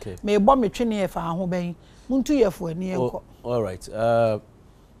ho. Okay. Me bo me twene e fa ho ben. Muntu ye fo ani enko. All right.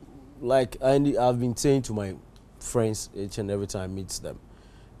 Like I've been saying to my friends each and every time I meet them,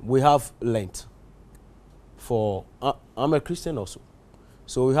 we have Lent for I'm a Christian also.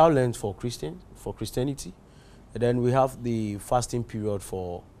 So we have Lent for Christianity, and then we have the fasting period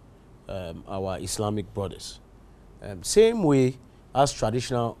for our Islamic brothers. Same way as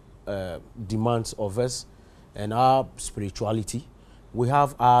traditional demands of us and our spirituality, we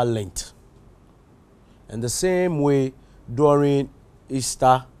have our Lent. And the same way during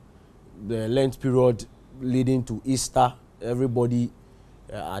Easter, the Lent period leading to Easter, everybody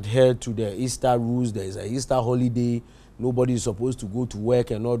adhere to the Easter rules. There is an Easter holiday. Nobody is supposed to go to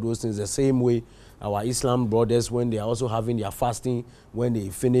work and all those things. The same way our Islam brothers, when they are also having their fasting, when they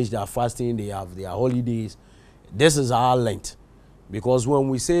finish their fasting, they have their holidays. This is our Lent. Because when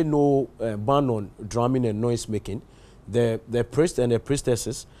we say no ban on drumming and noise making, the priests and the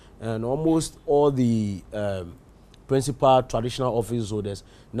priestesses and almost all the principal traditional office holders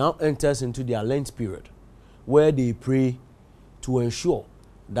now enters into their Lent period, where they pray to ensure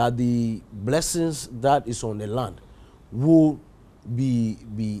that the blessings that is on the land will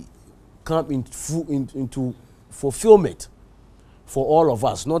come into fulfillment for all of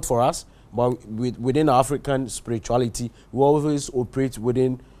us, not for us, but within African spirituality, we always operate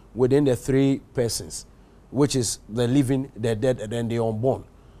within the three persons, which is the living, the dead, and then the unborn.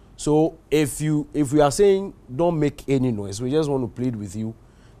 So if we are saying don't make any noise, we just want to plead with you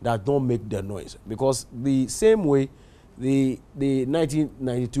that don't make the noise, because the same way the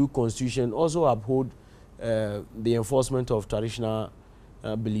 1992 Constitution also uphold the enforcement of traditional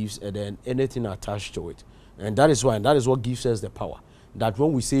beliefs and then anything attached to it, and that is why, and that is what gives us the power. That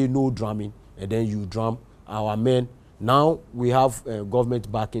when we say no drumming and then you drum, our men, now we have government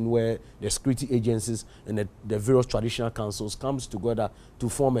backing where the security agencies and the various traditional councils comes together to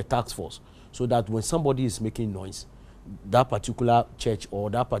form a task force, so that when somebody is making noise, that particular church or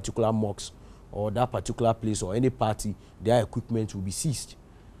that particular mosque or that particular place or any party, their equipment will be seized.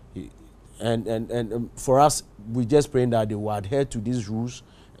 And for us, we just praying that they will adhere to these rules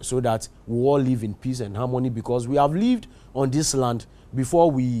so that we all live in peace and harmony, because we have lived on this land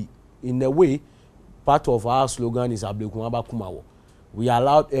before we, in a way, part of our slogan is HOMOWO. We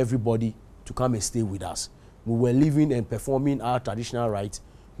allowed everybody to come and stay with us. We were living and performing our traditional rites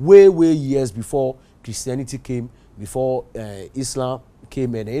way years before Christianity came, before Islam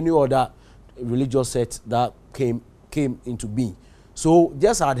came, and any other religious sect that came into being. So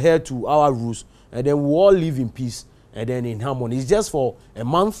just adhere to our rules, and then we all live in peace and then in harmony. It's just for a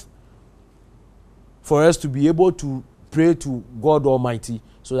month for us to be able to pray to God Almighty,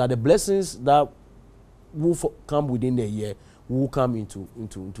 so that the blessings that will come within the year will come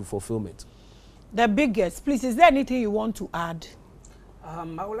into fulfillment. The biggest, please, is there anything you want to add?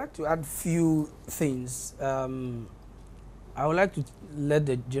 I would like to add few things. I would like to let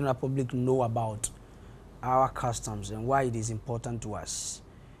the general public know about our customs and why it is important to us.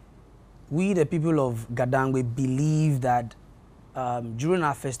 We, the people of Gadangwe, believe that during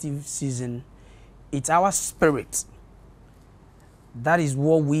our festive season, it's our spirit. That is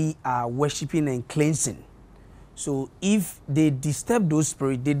what we are worshiping and cleansing. So if they disturb those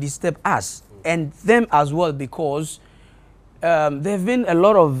spirits, they disturb us and them as well, because there have been a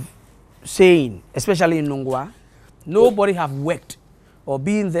lot of saying, especially in NUNGUA, nobody have worked or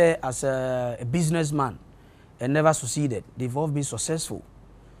been there as a businessman and never succeeded. They've all been successful.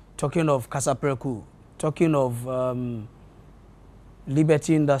 Talking of Kasapreku, talking of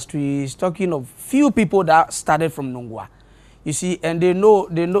Liberty Industries, talking of few people that started from NUNGUA. You see, and they've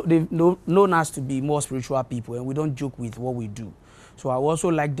known us to be more spiritual people, and we don't joke with what we do. So I also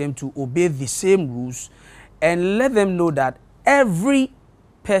like them to obey the same rules and let them know that every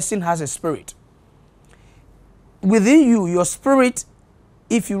person has a spirit. Within you, your spirit,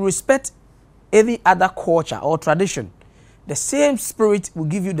 if you respect any other culture or tradition, the same spirit will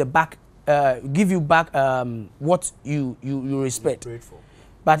give you back what you respect.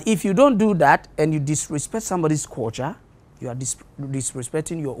 But if you don't do that and you disrespect somebody's culture, you are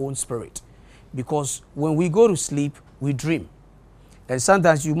disrespecting your own spirit. Because when we go to sleep, we dream. And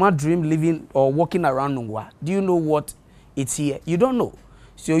sometimes you might dream living or walking around NUNGUA. Do you know what it's here? You don't know.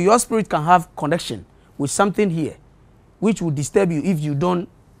 So your spirit can have connection with something here, which will disturb you if you don't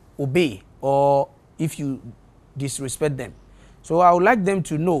obey or if you disrespect them. So I would like them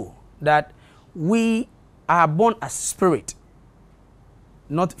to know that we are born as spirit,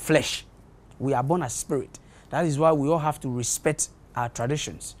 not flesh. We are born as spirit. That is why we all have to respect our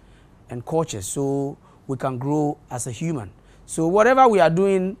traditions and cultures so we can grow as a human. So whatever we are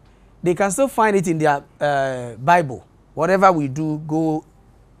doing, they can still find it in their Bible. Whatever we do, go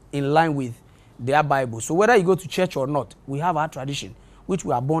in line with their Bible. So whether you go to church or not, we have our tradition, which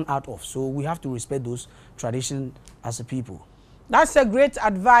we are born out of. So we have to respect those traditions as a people. That's a great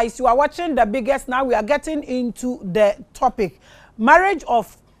advice. You are watching The Biggest. Now we are getting into the topic. Marriage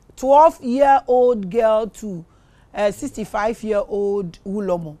of 12-year-old girl to a 65-year-old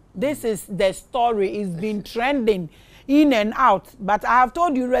Ulomo. This is the story. It's been trending in and out. But I have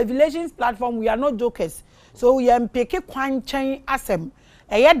told you, Revelations platform, we are not jokers. So we are peke kwan chain asem.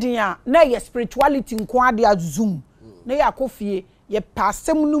 Dia na ye spirituality nkwa dia zoom. Na ya kofie ye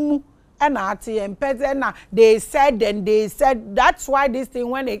pasem numu and na they said and they said. That's why this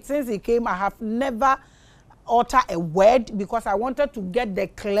thing, since it came, I have never utter a word, because I wanted to get the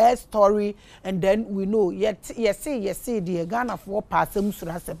clear story, and then we know. Yes, the Ghana for pasem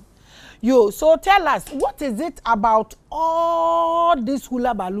surasem. So tell us, what is it about all this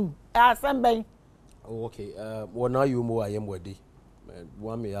hula baloo? Okay, well, now you more I am ready.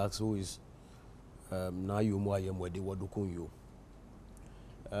 One may ask who is now you more I am ready. What do you?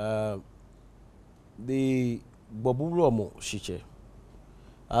 The Bobulomo Shiche,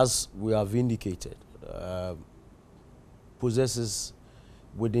 as we have indicated, possesses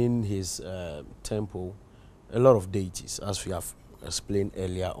within his temple a lot of deities, as we have explained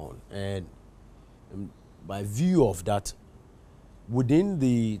earlier on. And by view of that, within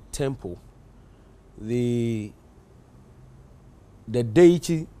the temple, the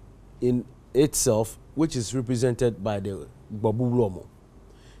deity in itself, which is represented by the Bobulomo,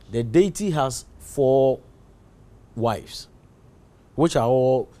 the deity has 4 wives, which are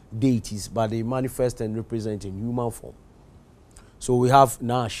all deities, but they manifest and represent in human form. So we have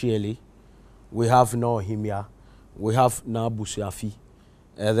Na Shirley, we have Na Himia, we have Na Busuafi,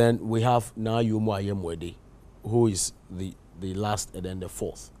 and then we have Na Yumu Ayemwede, who is the last and then the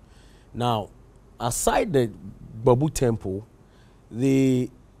 4th. Now, aside the Babu temple, the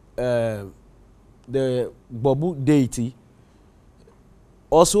Babu deity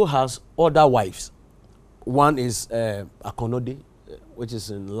also has other wives. One is Akonode, which is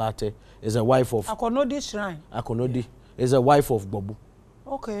in Latte, is a wife of Akonode Shrine. Akonode is a wife of Babu.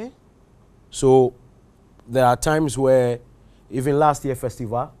 Okay. So there are times where, even last year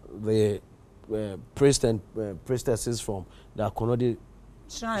festival, the priest and priestesses from the Akonode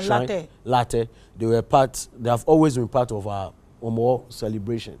Shrine Latte, they have always been part of our HOMOWO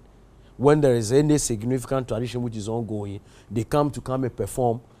celebration. When there is any significant tradition which is ongoing, they come and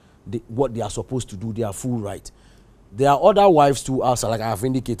perform what they are supposed to do. They are full right. There are other wives too, also, like I have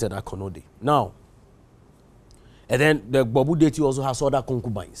indicated, at Konode. Now, and then the Babu deity also has other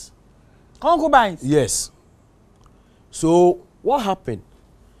concubines. Concubines? Yes. So what happened?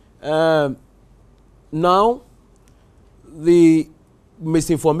 Now, the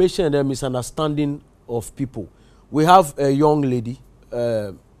misinformation and the misunderstanding of people. We have a young lady,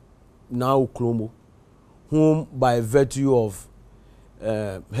 now Kromo, whom by virtue of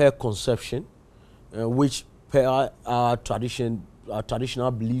her conception, which per our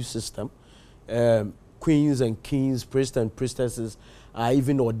traditional belief system, queens and kings, priests and priestesses are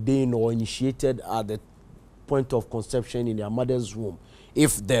even ordained or initiated at the point of conception in their mother's womb,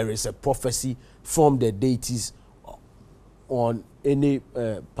 if there is a prophecy from the deities on any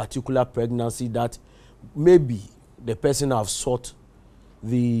particular pregnancy that maybe the person have sought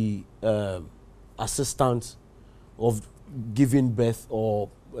the assistance of giving birth or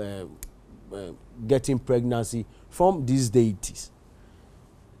getting pregnancy from these deities.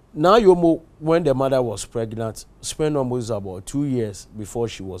 Now, Yomo, when the mother was pregnant, spent almost about 2 years before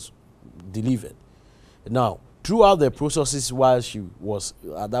she was delivered. Now, throughout the processes while she was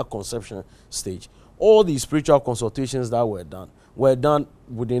at that conception stage, all the spiritual consultations that were done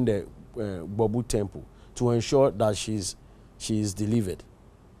within the Babu temple to ensure that she is delivered.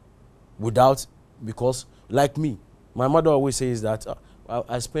 Without, because like me, my mother always says that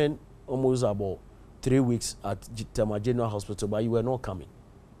I spent almost about 3 weeks at Tema General Hospital, but you were not coming.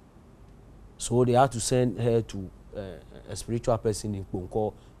 So they had to send her to a spiritual person in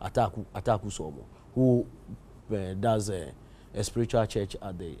Ponko, Ataku Somo, who does a spiritual church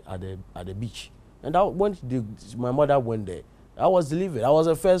at the beach. And that, when my mother went there, I was delivered. I was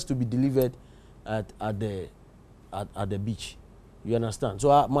the first to be delivered at the beach. You understand?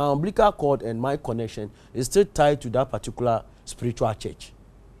 So my umbilical cord and my connection is still tied to that particular spiritual church,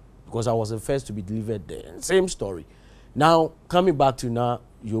 because I was the first to be delivered there. And same story. Now, coming back to now,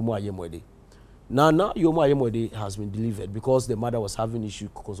 Yomo Ayemwede. Now Yomo Ayemwede has been delivered because the mother was having issues,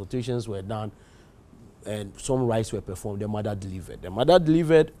 consultations were done, and some rites were performed. The mother delivered. The mother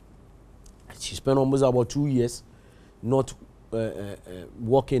delivered. She spent almost about 2 years not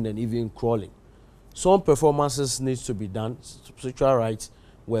walking and even crawling. Some performances needs to be done. Spiritual rites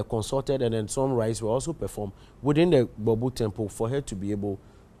were consulted, and then some rites were also performed within the Babu temple for her to be able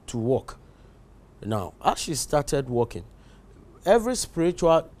to walk. Now, as she started walking, every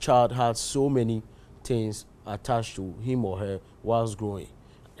spiritual child had so many things attached to him or her whilst growing.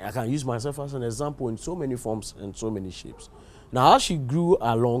 I can use myself as an example in so many forms and so many shapes. Now, as she grew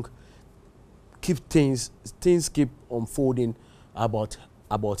along, things keep unfolding about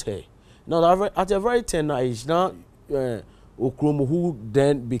her. Now, at a very tender age, now Okromo, who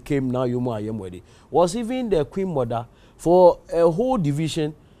then became now Yomo Ayemwede, was even the queen mother for a whole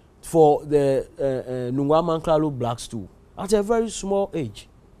division for the NUNGUA Manklalo Blacks too. At a very small age,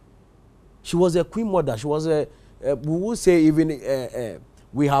 she was a queen mother. She was we would say even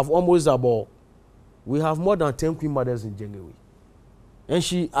we have more than 10 queen mothers in Jengewe. And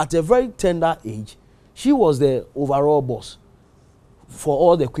she, at a very tender age, she was the overall boss for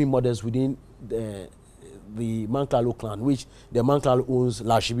all the queen mothers within the Manklalo clan, which the Manklalo owns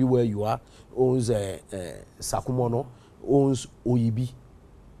Lashibi, where you are, owns Sakumono, owns Oyibi.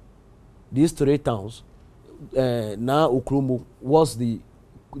 These 3 towns, now Okromo was the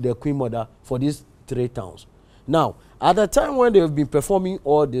queen mother for these 3 towns. Now, at the time when they have been performing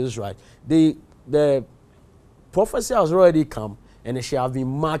all this, right, the prophecy has already come, and she has been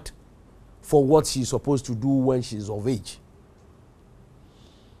marked for what she's supposed to do when she's of age.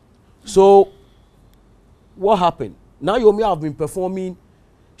 So, what happened? Now Yomi have been performing.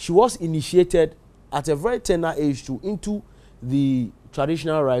 She was initiated at a very tender age into the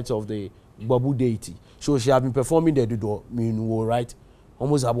traditional rites of the Babu deity. So she has been performing the NUNGUA, right?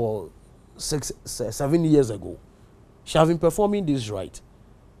 Almost about 7 years ago. She has been performing this rite.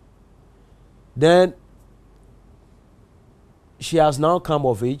 Then she has now come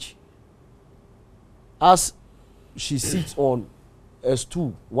of age. As she sits on a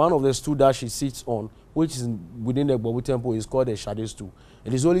stool, one of the stools that she sits on, which is within the Babu temple, is called a shadow stool.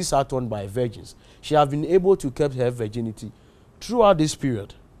 It is only sat on by virgins. She has been able to keep her virginity throughout this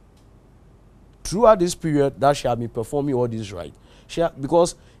period. Throughout this period that she has been performing all these rites.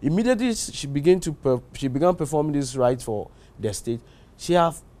 Because immediately she began performing this rite for the state, she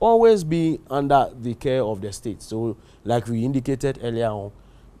have always been under the care of the state. So, like we indicated earlier on,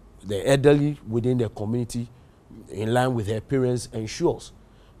 the elderly within the community, in line with her parents, ensures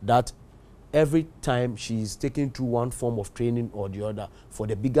that every time she is taken through one form of training or the other for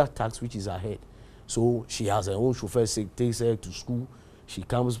the bigger task which is ahead. So she has her own chauffeur, takes her to school. She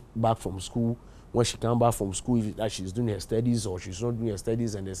comes back from school. When she comes back from school, if she's doing her studies or she's not doing her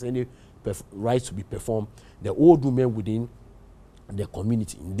studies and there's any rites to be performed, the old women within the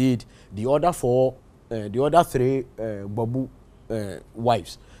community, indeed, the other 3 Babu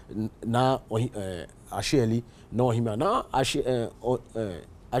wives, now Asheli no him now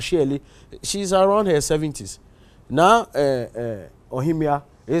Asheli she's around her 70s now. Ohimia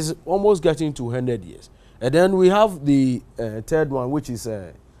is almost getting to 100 years, and then we have the third one, which is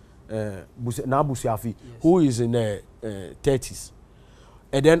Busiafi, yes, who is in her 30s,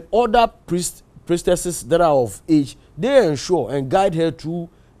 and then other priestesses that are of age, they ensure and guide her through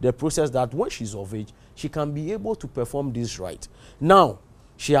the process that when she's of age, she can be able to perform this rite. Now,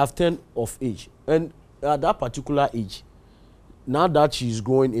 she have 10 of age, and at that particular age, now that she's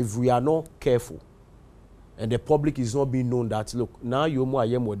growing, if we are not careful, and the public is not being known that, look, now Yomo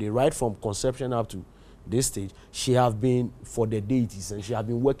Ayemo, they right from conception up to this stage, she have been for the deities, and she have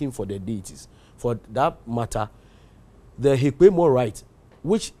been working for the deities. For that matter, the Hekpemo rite,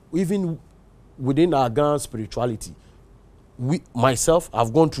 which even within our Ghana spirituality, myself,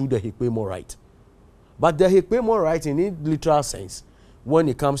 I've gone through the Hekpemo rite. But the Hekpemo rite in literal sense, when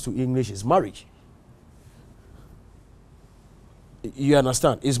it comes to English, is marriage. You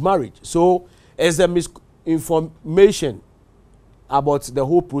understand? It's marriage. So, as a misinformation about the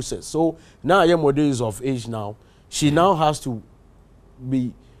whole process. So, now Ayemode is of age now. She now has to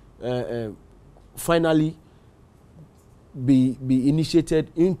be finally be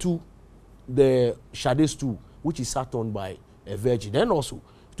initiated into the Shade stool, which is sat on by a virgin. Then also,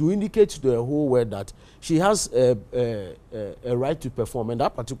 to indicate to the whole world that she has a right to perform, and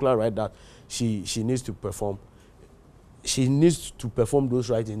that particular right that she needs to perform, she needs to perform those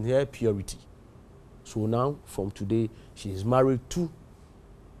rites in her purity. So now, from today, she is married to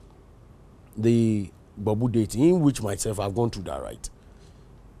the Babu deity, in which myself I've gone through that rite.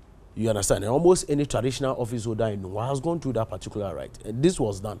 You understand? And almost any traditional office holder in NUNGUA has gone through that particular rite. And this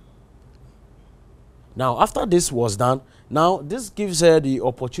was done. Now, after this was done, now this gives her the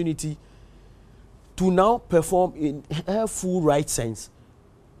opportunity to now perform in her full right sense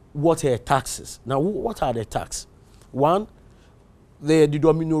what her taxes. Now, what are the taxes? One, the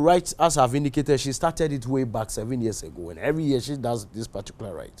domino rights, as I've indicated, she started it way back 7 years ago, and every year she does this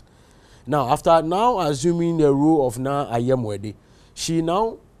particular right. Now, after now assuming the role of now Ayemwede, she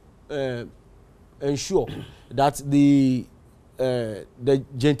now ensure that the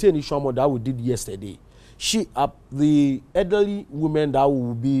Gentile Ishamo that we did yesterday, the elderly women that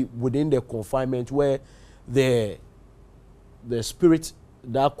will be within the confinement where the spirit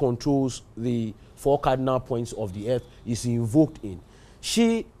that controls the 4 cardinal points of the earth is invoked in.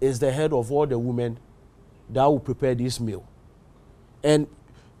 She is the head of all the women that will prepare this meal. And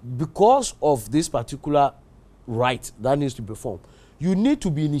because of this particular rite that needs to be performed, you need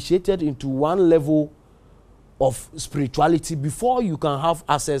to be initiated into one level of spirituality before you can have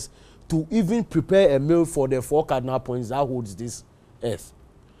access to even prepare a meal for the 4 cardinal points that holds this earth.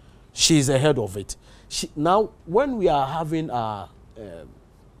 She is the head of it. Now, when we are having our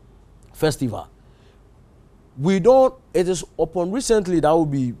festival, it is upon recently that we'll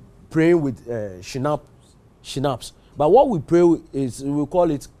be praying with shinaps. But what we pray is, we call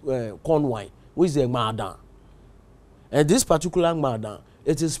it corn wine, which is a madan. And this particular madan,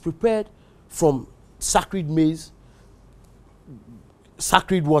 it is prepared from sacred maize,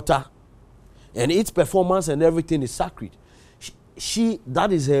 sacred water, and its performance and everything is sacred.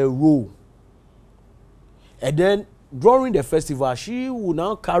 That is her role. And then during the festival, she will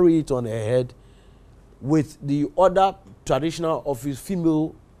now carry it on her head with the other traditional office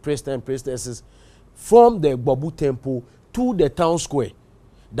female priests and priestesses from the Babu temple to the town square.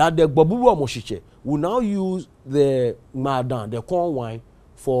 That the Babu Moshiche will now use the madan, the corn wine,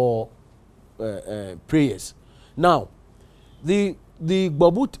 for prayers. Now, the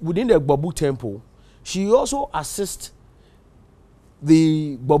Babu, within the Babu temple, she also assists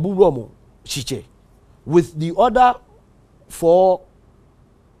the Babu Romo Shiche with the other 4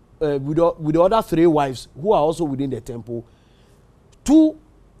 with the other 3 wives who are also within the temple, to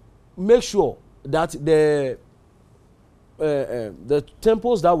make sure that the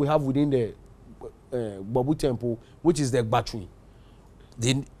temples that we have within the Babu temple, which is the Gbatwi,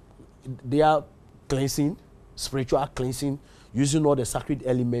 they are cleansing, spiritual cleansing, using all the sacred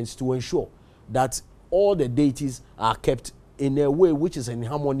elements to ensure that all the deities are kept in a way which is in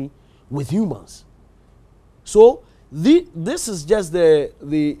harmony with humans. So this is just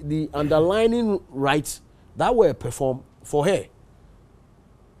the underlining rites that were performed for her,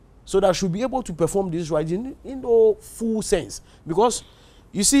 so that she'll be able to perform this rite in the full sense. Because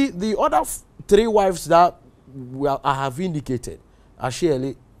you see, the other 3 wives that I have indicated,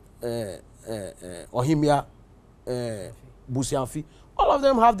 Asheli, Ohimia, Busiafi, all of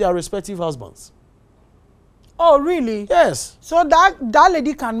them have their respective husbands. Oh, really? Yes. So that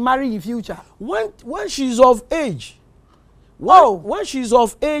lady can marry in future? When she's of age. When she's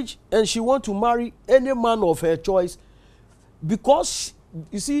of age and she want to marry any man of her choice, because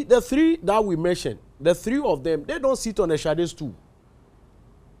you see the three that we mentioned, the three of them, they don't sit on a shadow stool.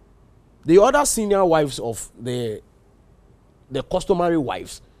 The other senior wives of the customary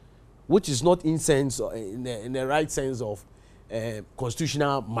wives, which is not in the right sense of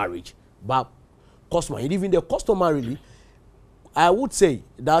constitutional marriage, but customary. Even the customarily, I would say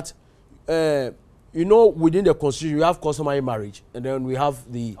that you know, within the constitution you have customary marriage, and then we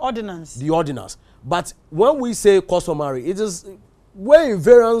have the ordinance. The ordinance. But when we say customary, it is way in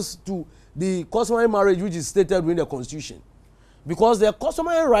variance to the customary marriage which is stated within the constitution, because the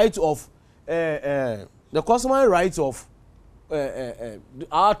customary rights of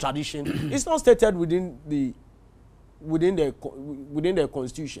our tradition is not stated within the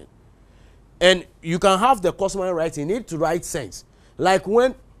constitution, and you can have the customary rights in its right sense. Like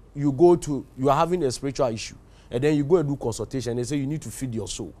when you are having a spiritual issue, and then you go and do consultation, they say you need to feed your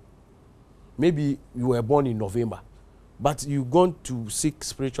soul. Maybe you were born in November, but you gone to seek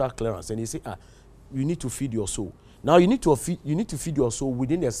spiritual clearance, and they say, you need to feed your soul. Now you need to feed your soul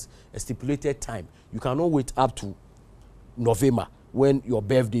within a stipulated time. You cannot wait up to November, when your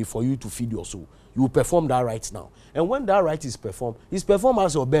birthday, for you to feed your soul. You will perform that right now, and when that right is performed, it's performed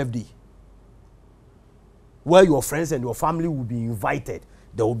as your birthday, where your friends and your family will be invited.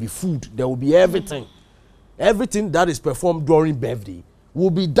 There will be food, there will be everything. Everything that is performed during birthday will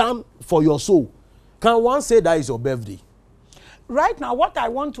be done for your soul. Can one say that is your birthday? Right now, what I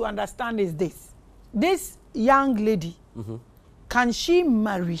want to understand is this. This young lady, can she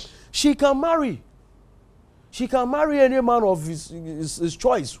marry? She can marry. She can marry any man of his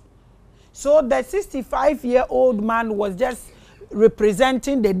choice. So the 65-year-old man was just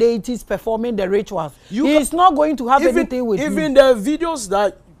representing the deities, performing the rituals. He is not going to have anything with you. Even the videos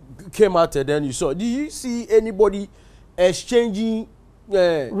that came out and then you saw, do you see anybody exchanging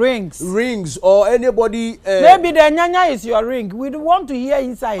rings or anybody? Maybe the nyanya is your ring. We don't want to hear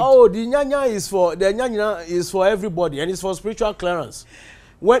inside. Oh, the nyanya is for everybody, and it's for spiritual clearance.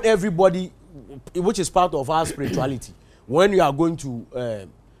 When everybody, which is part of our spirituality, when you are going to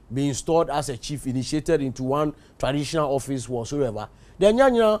be installed as a chief, initiated into one traditional office whatsoever, the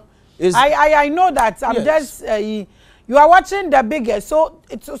nyanya is. I know that. I'm just you are watching the biggest, so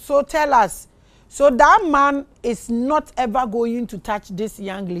tell us. So that man is not ever going to touch this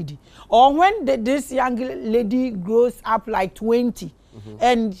young lady, or when this young lady grows up like 20,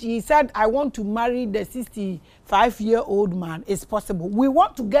 and he said, "I want to marry the 65-year-old man," it's possible. We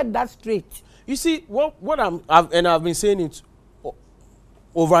want to get that straight. You see, I've been saying it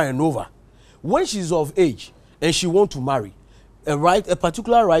over and over. When she's of age and she wants to marry, a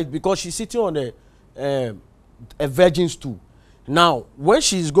particular right, because she's sitting on a virgin stool. Now, when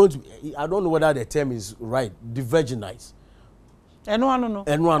she's going to, I don't know whether the term is right, de-virginize. No.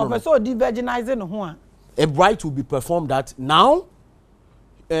 So de-virginizing, a rite will be performed that now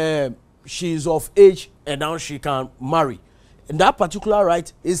she is of age and now she can marry. And that particular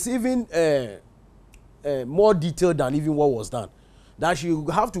rite is even more detailed than even what was done. That she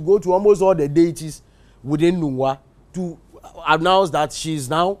will have to go to almost all the deities within NUNGUA to announce that she's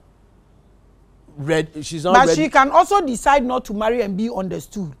now ready. But she can also decide not to marry and be on the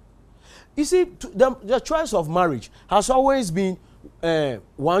stool. You see, the choice of marriage has always been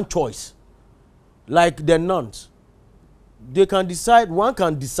one choice. Like the nuns, they can decide. One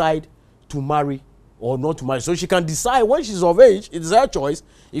can decide to marry or not to marry. So she can decide when she's of age. It's her choice.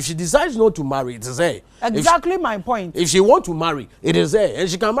 If she decides not to marry, it is her. Exactly my point. If she wants to marry, it is her, and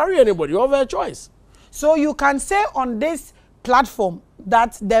she can marry anybody of her choice. So you can say on this platform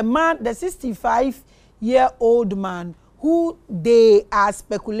that the man, the 65-year-old man, who they are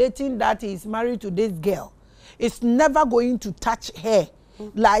speculating that he is married to this girl, is never going to touch her.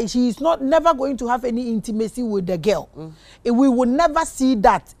 Like he is never going to have any intimacy with the girl. We will never see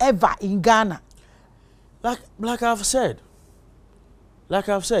that ever in Ghana. Like I've said,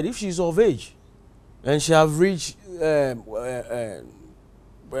 if she's of age and she have reached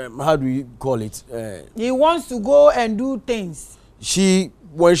how do you call it? He wants to go and do things.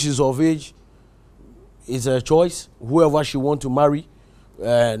 When she's of age, it's her choice. Whoever she want to marry,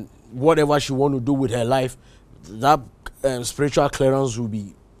 and whatever she want to do with her life, that spiritual clearance will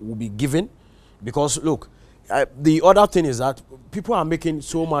be given. Because look, the other thing is that people are making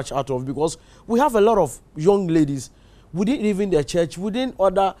so much out of, because we have a lot of young ladies within even the church, within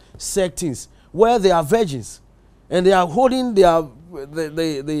other sectings, where they are virgins, and they are holding the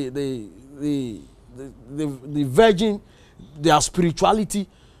virgin, their spirituality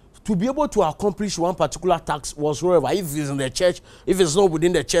to be able to accomplish one particular task was wherever, if it's in the church, if it's not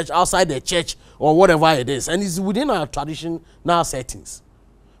within the church, outside the church, or whatever it is. And it's within our traditional settings.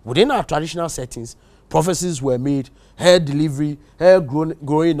 Within our traditional settings, prophecies were made, her delivery, her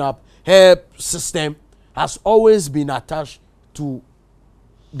growing up, her system has always been attached to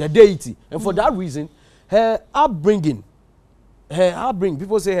the deity. And for that reason, her upbringing,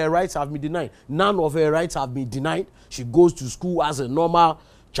 people say her rights have been denied. None of her rights have been denied. She goes to school as a normal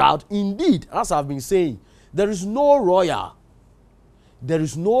child. Indeed, as I've been saying, there is no royal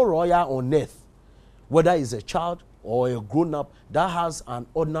on earth, whether it's a child or a grown-up, that has an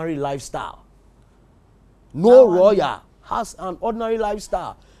ordinary lifestyle. No royal has an ordinary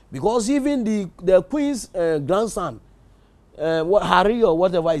lifestyle, because even the queen's grandson, Harry or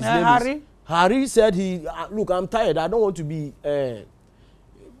whatever his name is, Harry said look, I'm tired. I don't want to be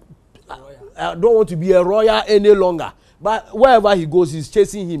a royal any longer. But wherever he goes, he's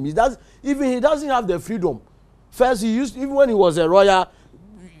chasing him. He doesn't have the freedom. First, even when he was a royal,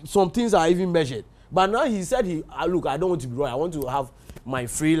 some things are even measured. But now he said, look, I don't want to be royal. I want to have my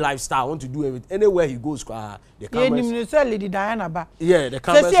free lifestyle. I want to do everything. Anywhere he goes, the cameras. Lady Diana. Yeah, the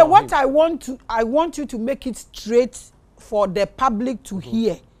cameras. So what I want you to make it straight for the public to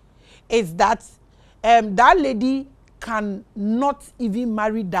hear is that that lady cannot even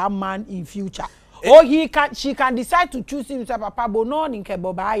marry that man in future. Or she can decide to choose himself, Papa Bonon in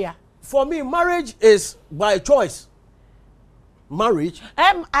Kebobaya. For me, marriage is by choice. Marriage.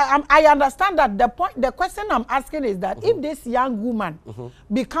 I understand that the question I'm asking is that if this young woman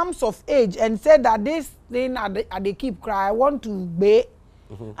becomes of age and said that this thing they keep crying, I want to be,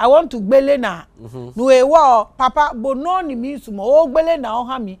 I want to belena. No, Papa Bonon means more belena or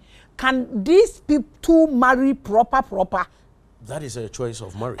hami. Can these people marry proper? That is a choice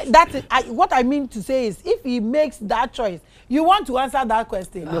of marriage. What I mean to say is, if he makes that choice, you want to answer that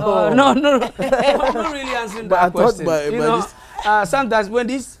question? No. I'm not really answering that question. Sometimes when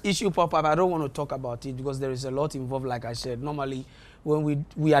this issue pop up, I don't want to talk about it because there is a lot involved. Like I said, normally when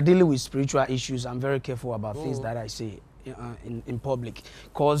we are dealing with spiritual issues, I'm very careful about things that I say in public.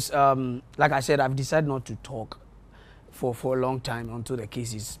 Because, like I said, I've decided not to talk for a long time until the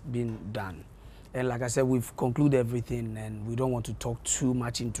case is being done. And like I said, we've concluded everything and we don't want to talk too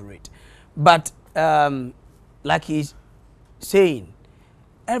much into it. But like he's saying,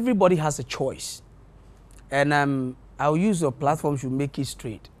 everybody has a choice. And I'll use a platform to make it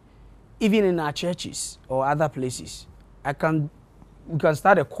straight. Even in our churches or other places, we can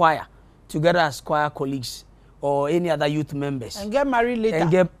start a choir together as choir colleagues or any other youth members. And get married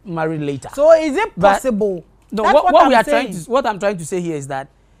later. So is it possible? No, what I'm trying to say here is that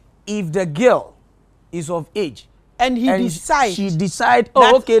if the girl is of age and she decide,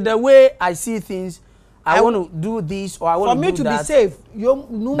 oh, okay, the way I see things, I want to do this or I want to do that. For me to be safe,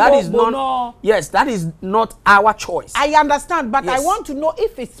 that is not. Yes, that is not our choice. I understand, but yes. I want to know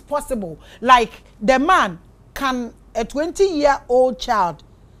if it's possible. Like the man, can a 20-year-old child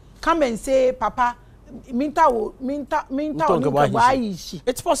come and say, Papa, minta.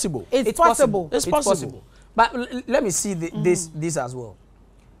 It's possible. It's possible. It's possible. But let me see this as well.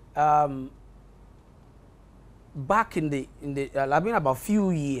 Back in the I've been about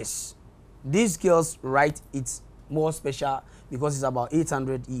few years, these girls' right, it's more special because it's about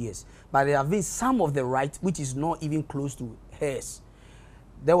 800 years. But there have been some of the right which is not even close to hers.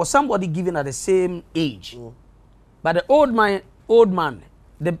 There was somebody given at the same age, but the old man,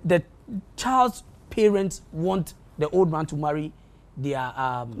 the child's parents want the old man to marry their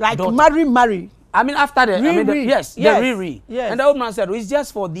daughter. marry. I mean, after the Yes. And the old man said, it's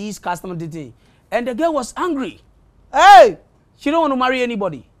just for these customary things. And the girl was angry. Hey! She don't want to marry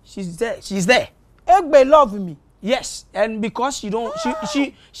anybody. She's there. Egbe love me. Yes. And because she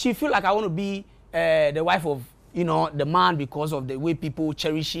feel like I want to be the wife of, the man because of the way people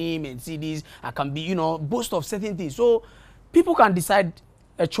cherish him and see this. I can be, boast of certain things. So people can decide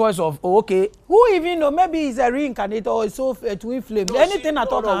a choice of, okay. Who even know? Maybe he's a reincarnator or so a twin flame. Anything at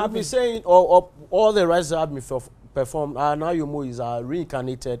all can happen. Be saying all the rites that have been performed, now Yomo is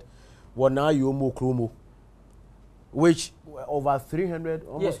reincarnated. Wana Yomo Kromo, which over 300,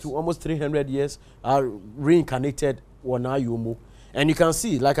 almost 300 years are reincarnated Wana Yomo. And you can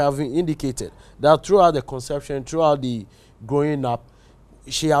see, like I've indicated, that throughout the conception, throughout the growing up,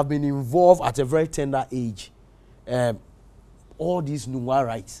 she have been involved at a very tender age. All these NUNGUA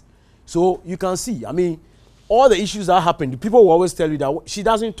rights. So you can see, I mean, all the issues that happen, the people will always tell you that she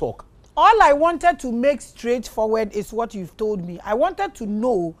doesn't talk. All I wanted to make straightforward is what you've told me. I wanted to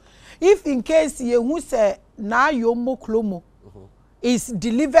know if in case you say na yomo klomo is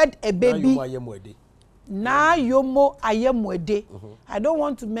delivered a baby. Na Yomo Ayemwede. I don't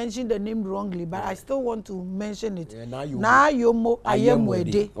want to mention the name wrongly, but I still want to mention it. Yeah, Na Yomo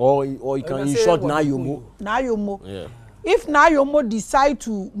Ayemwede. Or you can in short Na Yomo. Na Yomo. Yeah. If Na Yomo decide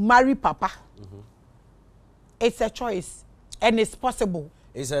to marry Papa, it's a choice and it's possible.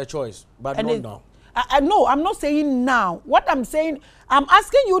 It's a choice, but and not now. No, I'm not saying now. What I'm saying, I'm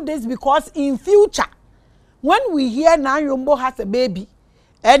asking you this because in future, when we hear Na Yomo has a baby,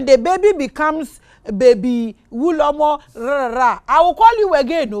 and the baby becomes baby Wulomo, I will call you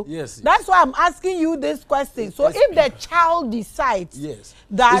again. No? Yes. That's why I'm asking you this question. So if the child decides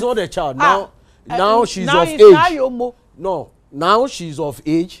that it's not the child now, now she's now of age. Na Yomo. No, now she's of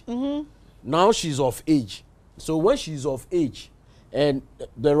age. Now she's of age. So when she's of age, and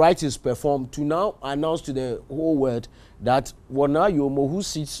the rite is performed, to now announce to the whole world that Wana Yomo, who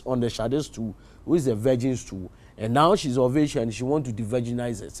sits on the shadow stool, who is the virgin stool, and now she's of age and she wants to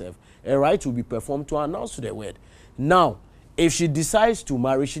de-virginize herself, a rite will be performed to announce to the world. Now, if she decides to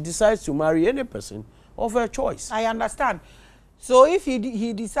marry any person of her choice. I understand. So if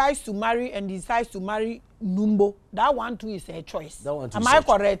he decides to marry and decides to marry Numbo, that one too is her choice. That one too Am is I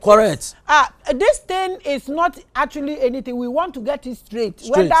correct? Correct. This thing is not actually anything. We want to get it straight.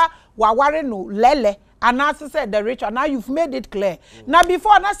 Whether Waware no Lele, and as I said, the ritual. Now you've made it clear. Now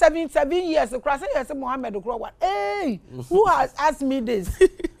before now 7 years, the cross Mohammed Okrowa. Hey, who has asked me this?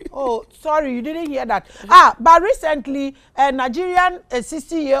 Oh, sorry, you didn't hear that. But recently, a Nigerian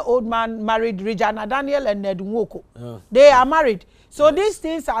 60-year-old man married Regina Daniel and Ned Nwoko. They are married. So these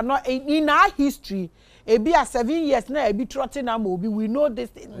things are not in our history. It be a 7 years now, it be trotting and we know this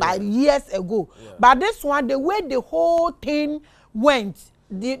by years ago. But this one, the way the whole thing went,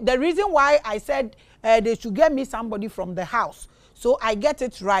 the reason why I said they should get me somebody from the house, so I get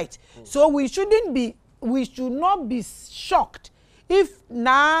it right. So we should not be shocked if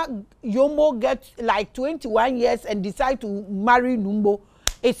now Yomo gets like 21 years and decide to marry Numbo.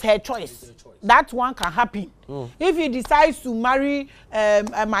 It's her choice. That one can happen. If he decides to marry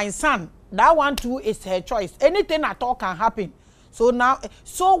my son, that one too is her choice. Anything at all can happen. So now,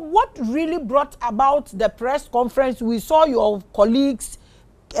 so what really brought about the press conference? We saw your colleagues,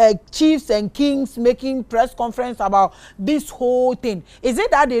 chiefs and kings making press conference about this whole thing. Is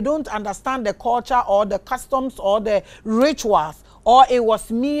it that they don't understand the culture or the customs or the rituals, or it was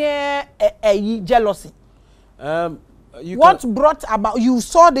mere jealousy? What brought about? You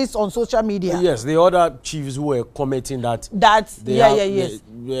saw this on social media. Yes, the other chiefs who were commenting that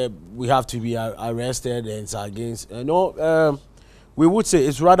we have to be arrested and it's against. We would say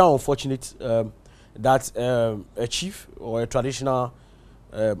it's rather unfortunate that a chief or a traditional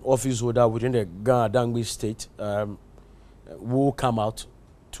office holder within the Ghana Dangbe state will come out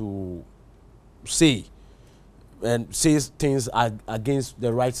to say things against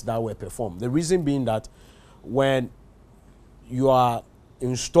the rites that were performed. The reason being that when you are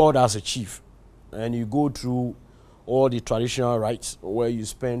installed as a chief and you go through all the traditional rites where you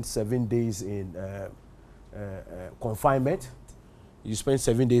spend 7 days in confinement,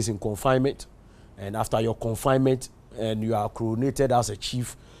 and after your confinement and you are coronated as a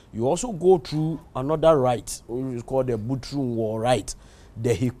chief, you also go through another rite, which is called the Butrum War rite,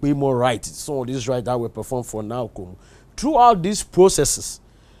 the Hikpemo rite. Some of these rites that were performed for now. Throughout these processes,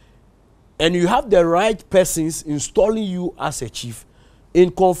 and you have the right persons installing you as a chief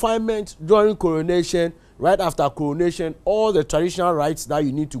in confinement during coronation, right after coronation, all the traditional rites that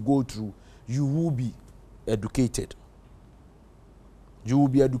you need to go through, you will be educated. You will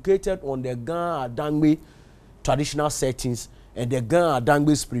be educated on the Ghana Adangbe traditional settings and the Ghana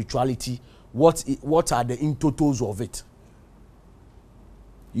Adangbe spirituality. What are the in totals of it?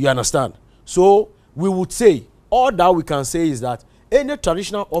 You understand? So we would say, all that we can say is that any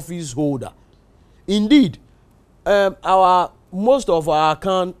traditional office holder, indeed, most of our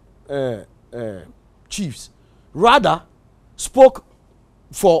Akan chiefs rather spoke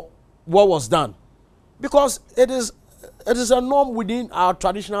for what was done, because it is a norm within our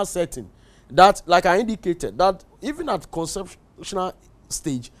traditional setting that, like I indicated, that even at conceptual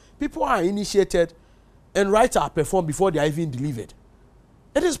stage, people are initiated and rites are performed before they are even delivered.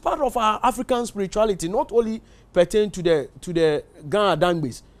 It is part of our African spirituality, not only pertain to the Ghana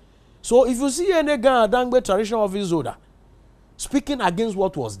Dangbes. So if you see any Ghana Dangbe traditional office holder speaking against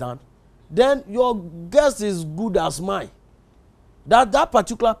what was done, then your guess is good as mine. That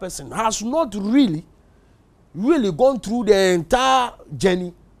particular person has not really gone through the entire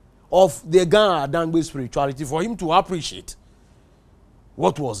journey of the Ghana Dangbe spirituality for him to appreciate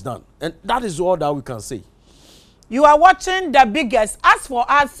what was done. And that is all that we can say. You are watching The Biggest. As for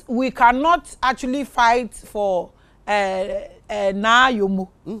us, we cannot actually fight for Na Yomo.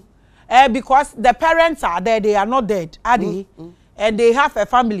 because the parents are there, they are not dead, are they? And they have a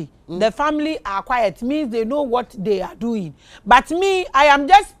family. The family are quiet, means they know what they are doing. But me, I am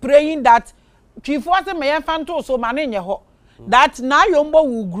just praying that that now Yombo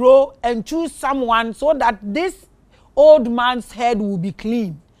will grow and choose someone so that this old man's head will be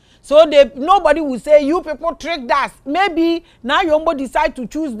clean. So nobody will say, you people tricked us. Maybe now Yombo decide to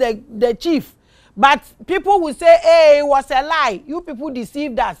choose the chief. But people will say, hey, it was a lie. You people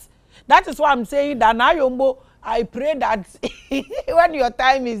deceived us. That is why I'm saying that now Yombo, I pray that when your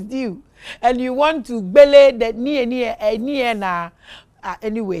time is due and you want to belay the near na.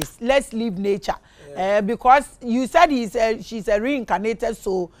 Anyways, let's leave nature. Because you said she's a reincarnated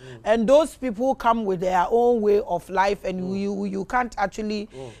soul, and those people come with their own way of life, and you can't actually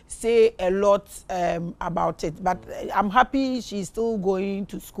say a lot about it. But I'm happy she's still going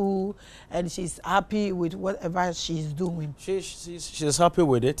to school, and she's happy with whatever she's doing. She's happy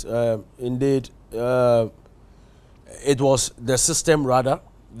with it. Indeed, it was the system rather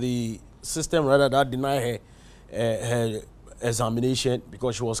that denied her examination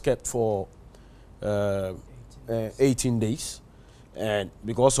because she was kept for 18 days, and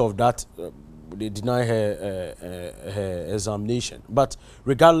because of that they deny her examination. But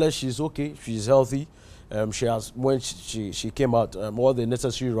regardless, she's okay, she's healthy. She has, when she came out, all the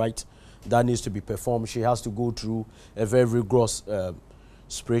necessary rites that needs to be performed. She has to go through a very rigorous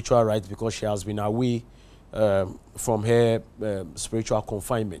spiritual rite because she has been away from her spiritual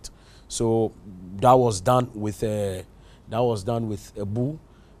confinement. So that was done with a bull,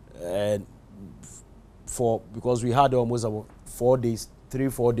 and because we had almost about 4 days,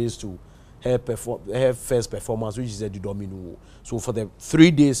 3-4 days to her first performance, which is a domino. So for the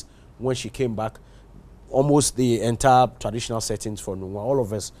 3 days when she came back, almost the entire traditional settings for NUNGUA, all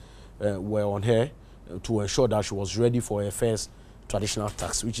of us were on her to ensure that she was ready for her first traditional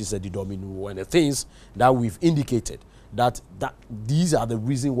task, which is a domino, and the things that we've indicated that these are the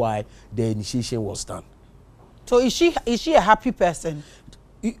reason why the initiation was done. So is she a happy person?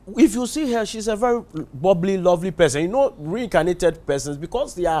 If you see her, she's a very bubbly, lovely person. You know, reincarnated persons,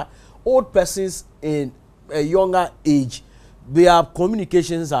 because they are old persons in a younger age, their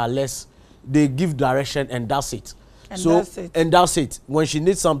communications are less. They give direction, and that's it. And that's it. When she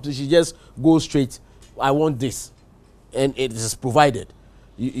needs something, she just goes straight. I want this, and it is provided.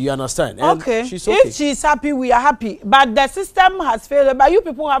 You understand? And okay. She's okay. If she's happy, we are happy. But the system has failed. But you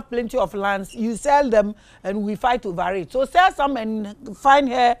people have plenty of lands. You sell them, and we fight over it. So sell some and find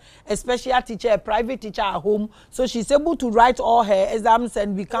her a special teacher, a private teacher at home, so she's able to write all her exams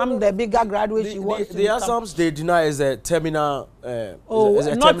and become the bigger graduate she wants to become. The exams they deny is a terminal.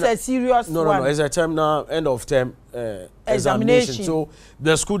 Not a serious one. No. It's a terminal end of term examination. So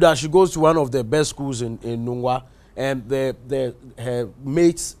the school that she goes to, one of the best schools in NUNGUA. And her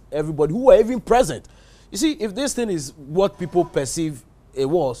mates, everybody who were even present. You see, if this thing is what people perceive it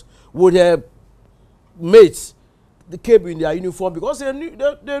was, would her mates, they came in their uniform, because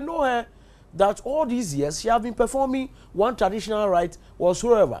they know her, that all these years she have been performing one traditional rite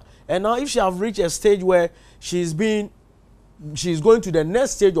whatsoever. And now if she have reached a stage where she's going to the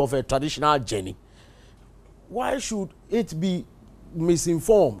next stage of her traditional journey, why should it be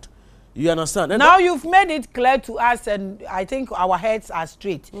misinformed? You understand? And now you've made it clear to us, and I think our heads are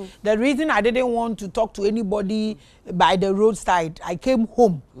straight. The reason I didn't want to talk to anybody by the roadside, I came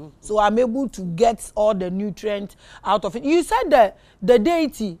home, so I'm able to get all the nutrients out of it. You said the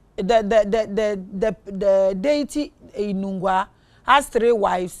deity, the deity in NUNGUA has 3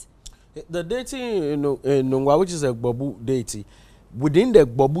 wives. The deity in NUNGUA, which is a Gbobu deity, within the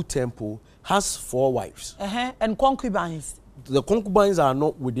Gbobu temple, has 4 wives. And concubines. The concubines are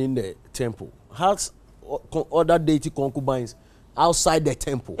not within the temple. Has other deity concubines outside the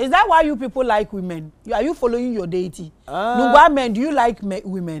temple. Is that why you people like women? Are you following your deity? NUNGUA men, do you like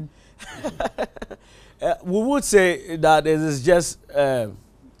women? We would say that it is just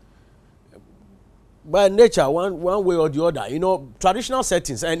by nature, one way or the other. You know, traditional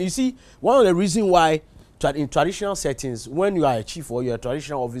settings. And you see, one of the reasons why in traditional settings, when you are a chief or you're a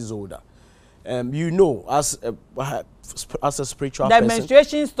traditional office holder, you know, as a spiritual person,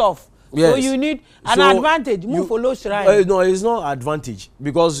 menstruation stuff. Yes. So you need an advantage. Move follow shrine. No, it's not advantage,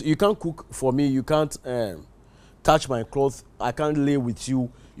 because you can't cook for me. You can't touch my clothes. I can't lay with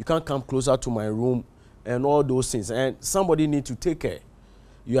you. You can't come closer to my room and all those things. And somebody need to take care.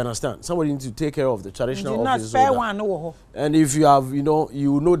 You understand? Somebody needs to take care of the traditional office holder. And if you have, you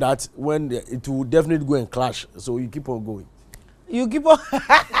know that when it will definitely go and clash. So you keep on going. You keep on.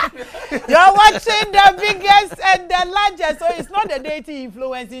 You're watching the biggest and the largest, so it's not the deity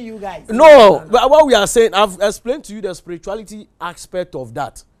influencing you guys. No, but what we are saying, I've explained to you the spirituality aspect of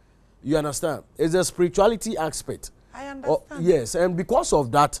that. You understand? It's a spirituality aspect. I understand. Yes, and because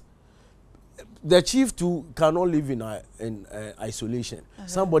of that, the chief too cannot live in isolation.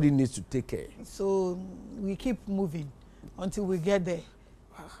 Somebody needs to take care. So we keep moving until we get there.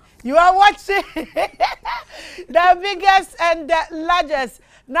 You are watching the biggest and the largest.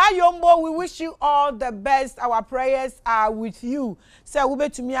 Now, Yombo, we wish you all the best. Our prayers are with you. So, we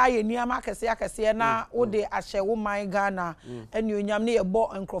bet to me, I near Marcus, na ode ashe woman Ghana, and you nyamne a bo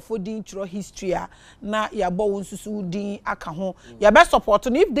and crofodin through history. Na ya bo unsusu din akaho. Your best support.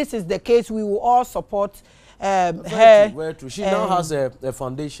 And if this is the case, we will all support her. Very true. She now has a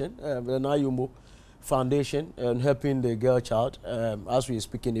foundation, the Nayumbo Foundation, and helping the girl child. As we are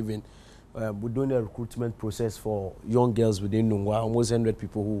speaking, even we're doing a recruitment process for young girls within NUNGUA, almost 100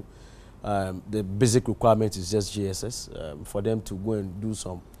 people who the basic requirement is just GSS for them to go and do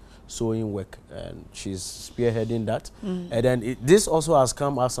some sewing work, and she's spearheading that. And then this also has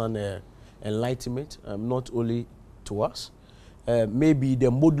come as an enlightenment, not only to us, maybe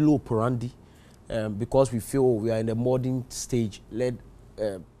the modulo operandi, because we feel we are in the modern stage, led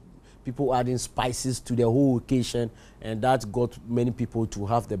people adding spices to the whole occasion, and that got many people to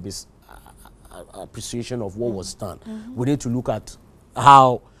have the best appreciation of what was done. We need to look at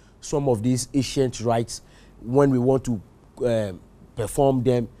how some of these ancient rites, when we want to perform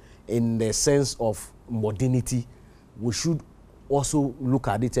them in the sense of modernity, we should also look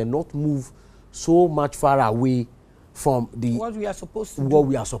at it and not move so much far away from the what we are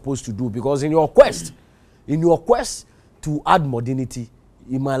supposed to do. Because in your quest to add modernity,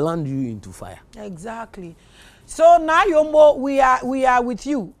 it might land you into fire. Exactly. So now, Yombo, we are with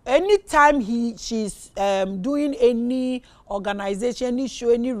you. Anytime she's doing any organization, any show,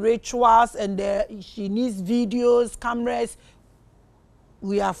 any rituals, and she needs videos, cameras,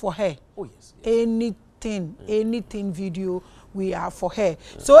 we are for her. Oh yes. Anything video, we are for her.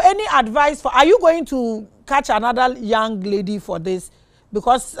 So any advice for? Are you going to catch another young lady for this?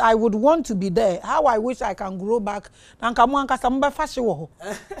 Because I would want to be there. How I wish I can grow back.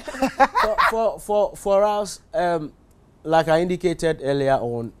 For us, like I indicated earlier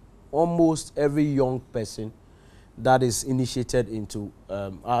on, almost every young person that is initiated into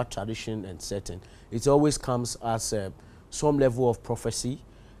our tradition and setting, it always comes as some level of prophecy.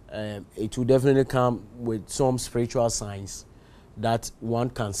 It will definitely come with some spiritual signs that one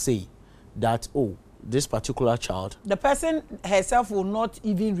can say that, oh, this particular child, the person herself will not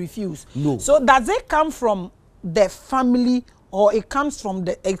even refuse. No. So does it come from the family, or it can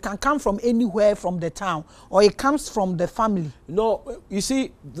come from anywhere from the town, or it comes from the family? No, you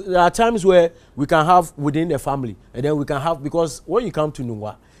see, there are times where we can have within the family, and then we can have, because when you come to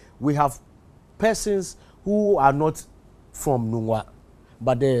NUNGUA, we have persons who are not from NUNGUA,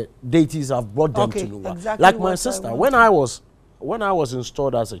 but the deities have brought them to NUNGUA. Exactly. Like my sister, when I was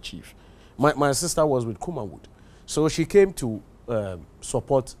installed as a chief, my sister was with Kumawood, so she came to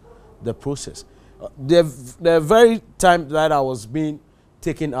support the process. The very time that I was being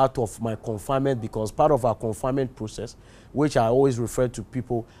taken out of my confinement, because part of our confinement process, which I always refer to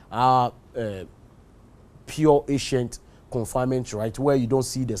people, are pure ancient confinement, right, where you don't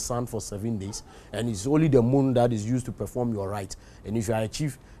see the sun for 7 days, and it's only the moon that is used to perform your rite. And if you are a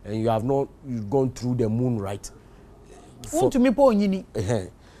chief and you've gone through the moon rite,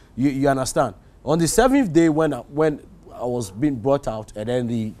 you understand. On the 7th day, when I was being brought out, and then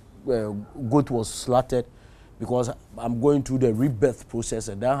the goat was slaughtered, because I'm going through the rebirth process,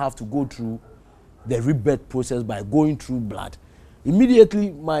 and then I have to go through the rebirth process by going through blood.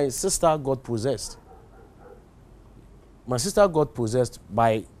 Immediately, my sister got possessed. My sister got possessed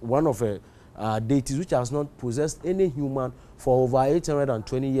by one of her deities, which has not possessed any human for over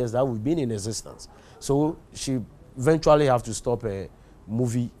 820 years that we've been in existence. So she eventually have to stop a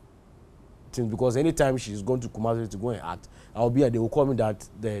movie thing, because anytime she's going to Kumasi to go and act, they will call me that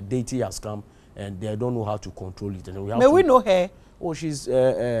the deity has come and they don't know how to control it. And we know her? Oh, she's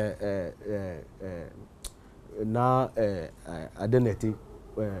now identity,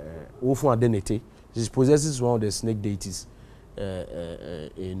 identity. She possesses one of the snake deities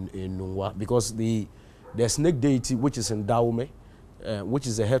in NUNGUA, because the snake deity, which is in Dahomey, which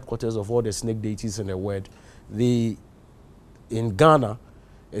is the headquarters of all the snake deities in the world, in Ghana,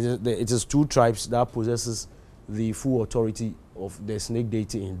 it is 2 tribes that possesses the full authority of the snake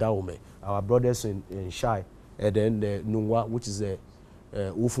deity in Dahomey. Our brothers in Shai, and then the NUNGUA, which is the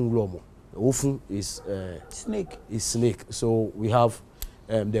Ofun Lomo. Ofun is snake. So we have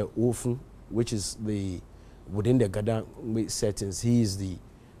the Ofun, which is within the Gadan settings. He is the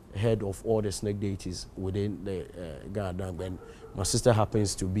head of all the snake deities within the Gadan. And my sister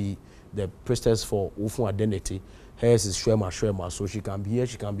happens to be the priestess for Ofun identity. hers is Shwema, so she can be here,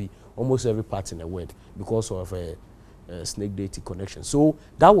 she can be almost every part in the world because of a snake deity connection. So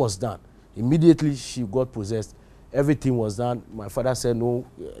that was done. Immediately she got possessed. Everything was done. My father said, no,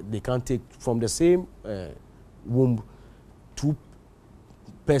 they can't take from the same womb 2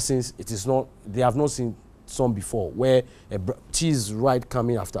 persons. It is not, they have not seen some before, where she is right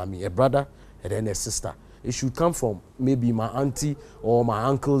coming after me, a brother and then a sister. It should come from maybe my auntie or my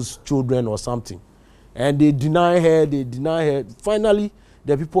uncle's children or something. And they deny her. Finally,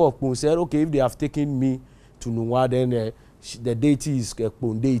 the people of Kpong said, okay, if they have taken me to NUNGUA, then the deity is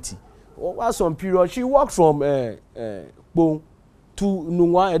Kpong deity. Over some period, she walked from Kpong to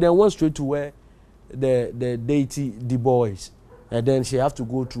NUNGUA and then went straight to where the deity, the boys. And then she have to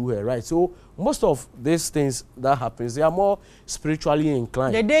go through her, right? So most of these things that happens, they are more spiritually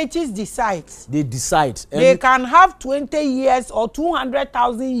inclined. The deities decide. They decide. They can have 20 years or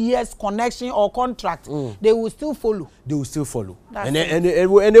 200,000 years connection or contract. They will still follow. They will still follow. And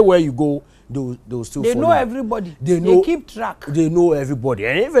anywhere you go, they will still follow. They know everybody. They keep track. They know everybody.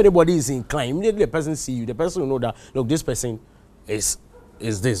 And if anybody is inclined, immediately the person see you, the person will know that, look, this person is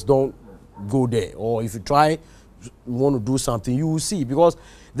this. Don't go there. Or if you try, you want to do something, you will see. Because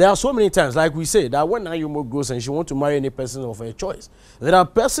there are so many times, like we say, that when Maame Grace and she want to marry any person of her choice, there are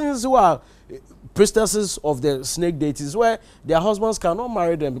persons who are priestesses of the snake deities where their husbands cannot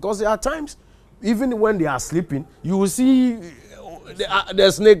marry them, because there are times, even when they are sleeping, you will see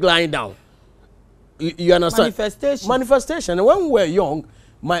the snake lying down. You understand? Manifestation. And when we were young,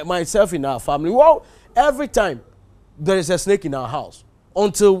 myself in our family, well, every time there is a snake in our house,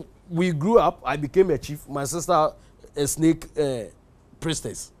 until we grew up, I became a chief, my sister a snake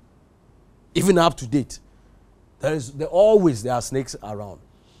priestess. Even up to date, always there are snakes around.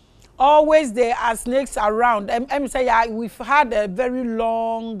 Always there are snakes around. We've had a very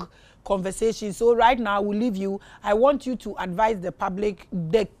long conversation, so right now we'll leave you. I want you to advise the public,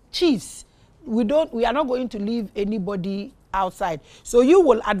 the chiefs. We are not going to leave anybody outside. So you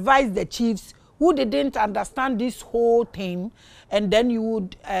will advise the chiefs who didn't understand this whole thing, and then you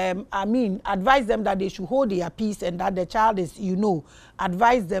would, advise them that they should hold their peace and that the child is,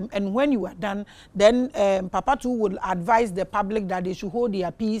 advise them. And when you are done, then Papa too will advise the public that they should hold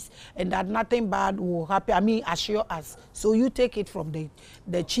their peace and that nothing bad will happen. Assure us. So you take it from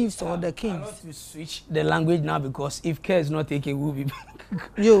the chiefs or the kings. I want to switch the language now, because if care is not taken, we'll be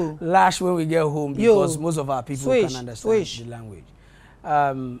lash when we get home, because most of our people can understand the language.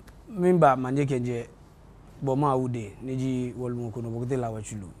 Mimba manje kenje boma ude niji wolmu kono bokote la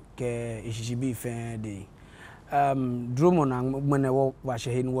wachulu ke ishibi fe de dromo na mene wo wa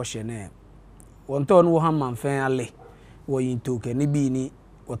shehe ni wo she ne wonto no ha man fe ale wo yinto ke ni bi ni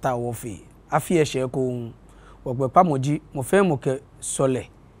wota wo fe afie she ko wo gbepa moji mo fe mo ke sole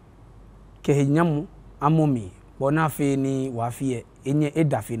ke hinyamu amomi bona fe ni wa fie enye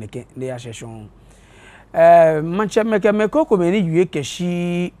edafe ne ke ne ya sheshon manche meke meko ko me ni yue ke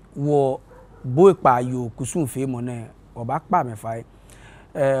shi wo boy pa yo kusun fe mo ne oba pa me fa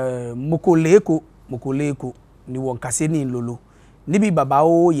mokoleko ni won kase ni lolo ni bi baba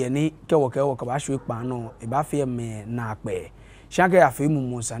o ye ni kewo ka ba hwe pa no e ba fe me na pe shanke ya fe mu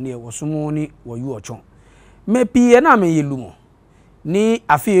monsa ne wo sumo ni wo yu ochon me pi e na me yelu mo ni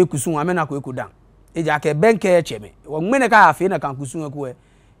afi kusun amena ko ekudan e ja ke benke cheme wo mene ka afi na kan kusun ko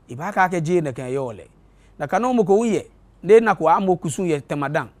e ba ka ke je na kan yole na kanu mo ko ye ne na ko amo kusun ye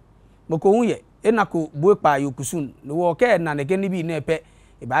temadan moko hunye enako boepa yokusun no wo ke na ne geni bi na epe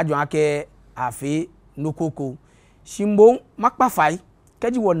e ba jo ake afi nokoko shimbo makpa fai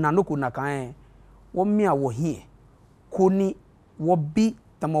keji wo na noko na kan wo mi a wo hie koni wo bi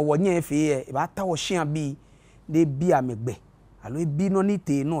tamo wo nya efe e ba ta wo hia bi de bi amegbe alo bi no ni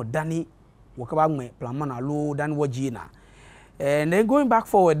te no dani wo ka ba gme plan alo dani wo ji na. And then going back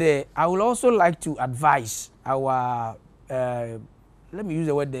forward there, I would also like to advise our let me use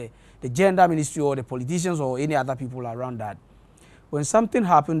the word the gender ministry or the politicians or any other people around that. When something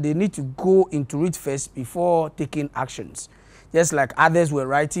happened, they need to go into it first before taking actions. Just like others were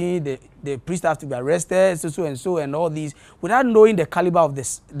writing, the priest have to be arrested, so and all these, without knowing the caliber of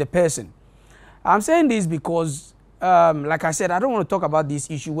the person. I'm saying this because, like I said, I don't want to talk about this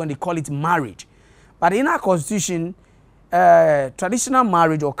issue when they call it marriage. But in our constitution, traditional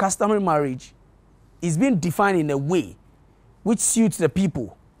marriage or customary marriage is being defined in a way which suits the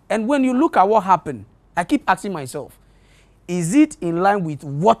people. And when you look at what happened, I keep asking myself, is it in line with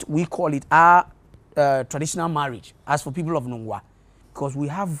what we call it our traditional marriage as for people of NUNGUA? Because we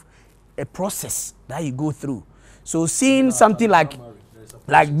have a process that you go through. So seeing something like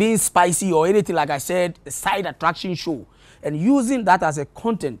being spicy or anything, like I said, a side attraction show, and using that as a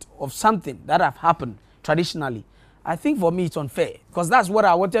content of something that have happened traditionally, I think for me it's unfair, because that's what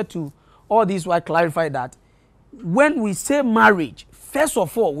I wanted to, all this while clarify that when we say marriage, first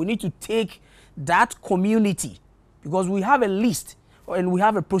of all, we need to take that community, because we have a list and we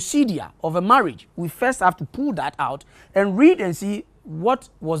have a procedure of a marriage. We first have to pull that out and read and see what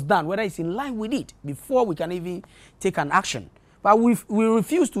was done, whether it's in line with it, before we can even take an action. But we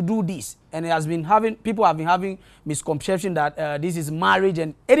refuse to do this, and it has been having, people have been having misconception that this is marriage,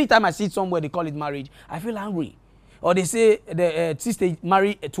 and anytime I see it somewhere they call it marriage, I feel angry. Or they say the sister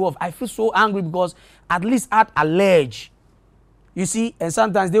married at 12. I feel so angry, because at least at allege. You see, and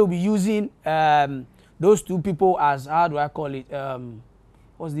sometimes they will be using those two people as, how do I call it?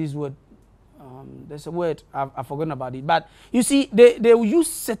 What's this word? There's a word, I've forgotten about it. But you see, they will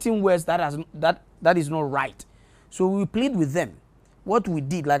use certain words that is not right. So we plead with them. What we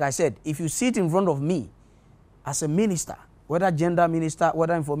did, like I said, if you sit in front of me as a minister, whether gender minister,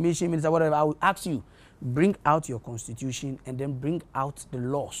 whether information minister, whatever, I will ask you, bring out your constitution and then bring out the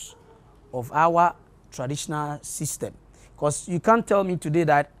laws of our traditional system. Because you can't tell me today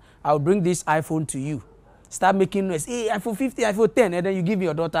that I'll bring this iPhone to you, start making noise, hey, iPhone 50, iPhone 10, and then you give me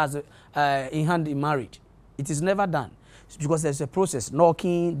your daughter as in hand in marriage. It is never done. It's because there's a process,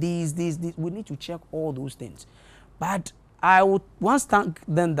 knocking, this. We need to check all those things. But I would once thank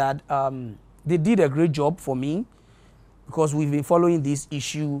them that they did a great job for me, because we've been following this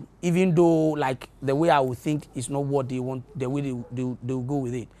issue, even though like the way I would think is not what they want, the way they'll go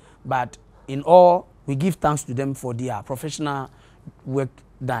with it. But in all, we give thanks to them for their professional work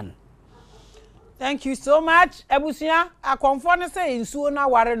done. Thank you so much. Ebusia, a conform say in suona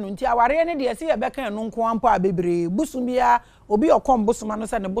ware no nti aware ne de se ye beka no nko ampo abebre busum bia obi okom busum no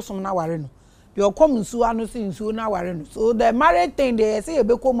se ne busum na ware no. The okom nsu anu se nsu na ware no. So the marriage thing they say ye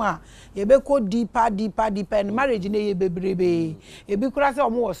bekom a ye beko deeper and marriage ne ye bebrebe. E bi kura se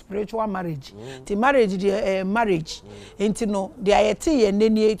omo spiritual marriage. The marriage the marriage. Enti no they are ye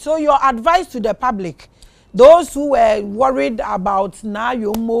neni. So your advice to the public, those who were worried about na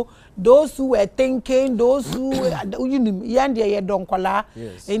yomo, those who were thinking, those who yende ye donkola,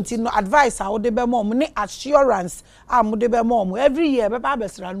 enti no advice how de be mom, ni assurance am de be mom every year be ba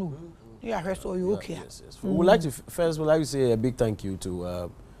besra no. Yeah, so you okay? Yes. We would like to first say a big thank you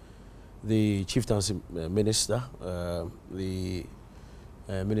to the Chieftaincy Minister, the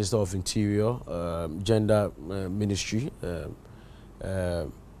Minister of Interior, Gender Ministry,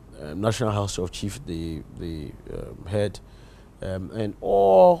 National House of Chief, the head, and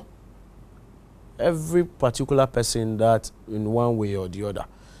every particular person that in one way or the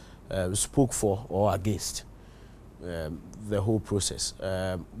other spoke for or against the whole process.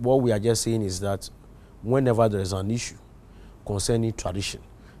 What we are just saying is that whenever there is an issue concerning tradition,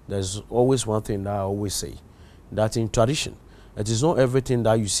 there's always one thing that I always say, that in tradition, it is not everything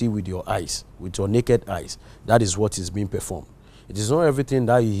that you see with your eyes, with your naked eyes, that is what is being performed. It is not everything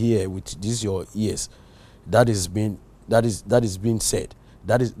that you hear with these your ears that is being said.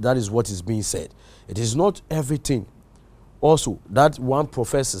 That is what is being said. It is not everything also that one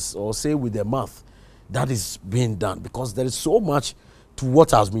professes or say with their mouth that is being done, because there is so much to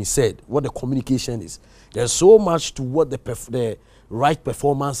what has been said, what the communication is. There's so much to what the right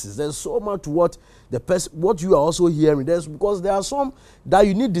performance is. There's so much to what what you are also hearing. There's because there are some that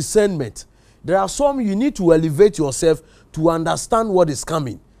you need discernment. There are some you need to elevate yourself to understand what is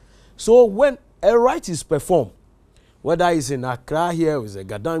coming. So when a right is performed, whether it's in Accra here, or it's a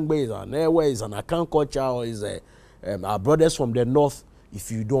Gadangbe, it's an Airway, it's an Akan culture, or it's our brothers from the north,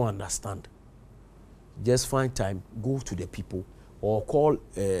 if you don't understand, just find time, go to the people, or call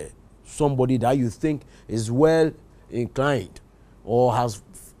somebody that you think is well inclined or has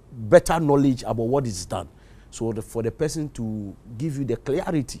better knowledge about what is done. So for the person to give you the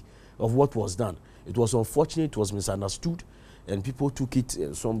clarity of what was done. It was unfortunate, it was misunderstood, and people took it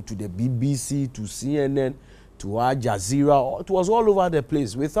some to the BBC, to CNN, to Al Jazeera. It was all over the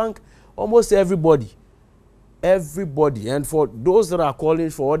place. We thank almost everybody. And for those that are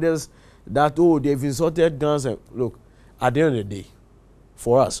calling for others that, oh, they've insulted guns. And look, at the end of the day,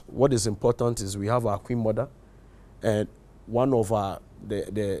 for us, what is important is we have our Queen Mother, and one of our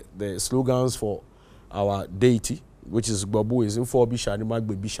the slogans for our deity, which is Babu, is Info Bisha,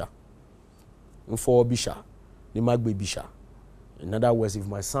 Nimagbe Bisha. Info Bisha, Nimagbe Bisha. In other words, if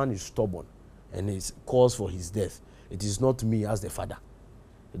my son is stubborn and he calls for his death, it is not me as the father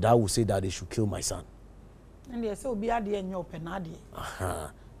that will say that they should kill my son. And they say,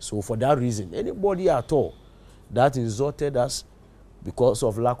 so for that reason, anybody at all that insulted us because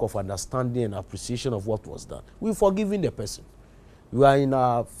of lack of understanding and appreciation of what was done, we're forgiving the person. We are in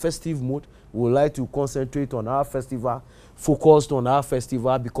a festive mood. We would like to concentrate on our festival, focused on our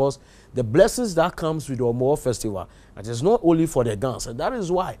festival, because the blessings that comes with the HOMOWO festival, it is not only for the guns, and that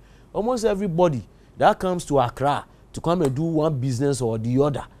is why almost everybody that comes to Accra to come and do one business or the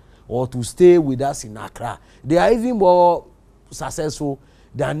other, or to stay with us in Accra, they are even more successful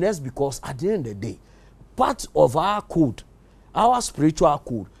than us, because at the end of the day, part of our code, our spiritual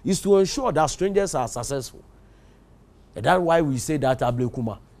code, is to ensure that strangers are successful. And that's why we say that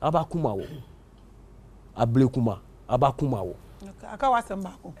ablekuma, abakumawo, ablekuma, abakumawo. Aka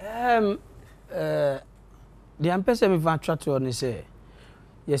wasembako. The ampese me van try to on say,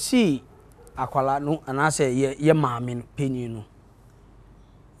 you see, akwala no, and I say ye maame penny no.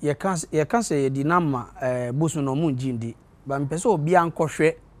 You can't say the number busu no munjindi, but mpese obi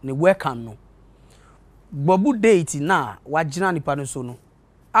ankɔhwɛ ne welcome no. Bobu DIETY na wagina nipa no so no.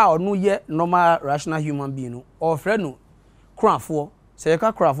 A onu ye normal rational human being no, or friend no krafo, say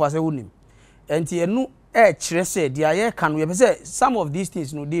ka krafo ase wonim. Enti enu kyerɛ say dia ye kan we say some of these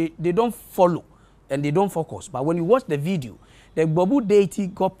things no they don't follow and they don't focus. But when you watch the video, the Bobu DIETY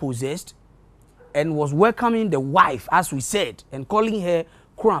got possessed and was welcoming the wife, as we said, and calling her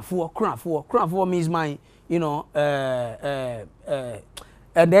krafo. Krafo means my, you know,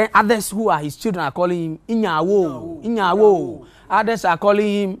 and then others who are his children are calling him Inyawo. Others are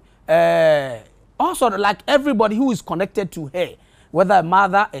calling him also, like everybody who is connected to her, whether a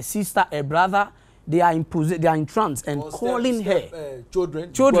mother, a sister, a brother, they are in trance and calling her children.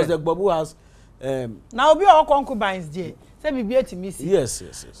 Because the Babu has now be our concubines there. Say be to miss.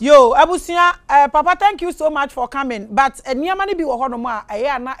 Yes. Yo, Abusia, Papa, thank you so much for coming. But niyamani bi wo hono ma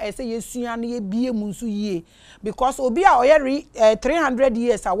na say yesua na ye bie munsu ye, because obi a oyeri 300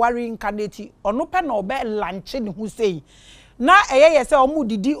 years a wari incarnate ono pe na obe lanche ne hu sei. Na ye say omu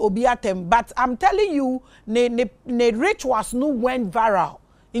didi obi atem, but I'm telling you ne rituals no went viral.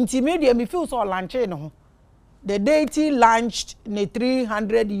 Intermediate me feel so lanche no. The DIETY launched a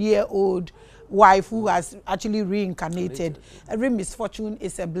 300-year-old wife who has actually reincarnated. Every misfortune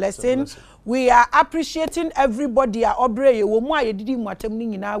is a blessing. We are appreciating everybody. We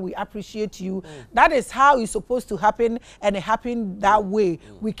appreciate you. That is how it's supposed to happen, and it happened that way.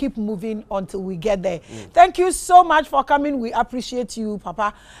 We keep moving until we get there. Thank you so much for coming. We appreciate you,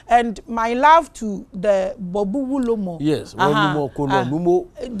 Papa. And my love to the Bobu Wulomo. Yes, the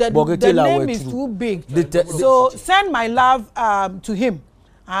name is too big. So send my love to him.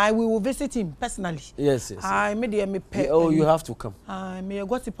 We will visit him personally. Yes. I made him a you have to come. May a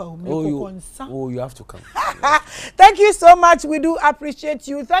gossiper. You have to come. Thank you so much. We do appreciate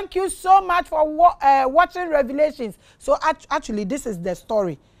you. Thank you so much for watching Revelations. So actually, this is the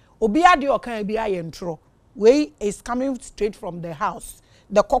story. Obiadi Okanbiya intro. Way is coming straight from the house,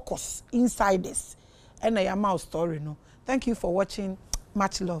 the caucus inside this, and I am our story. No, thank you for watching.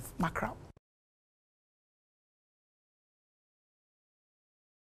 Much love, Macra.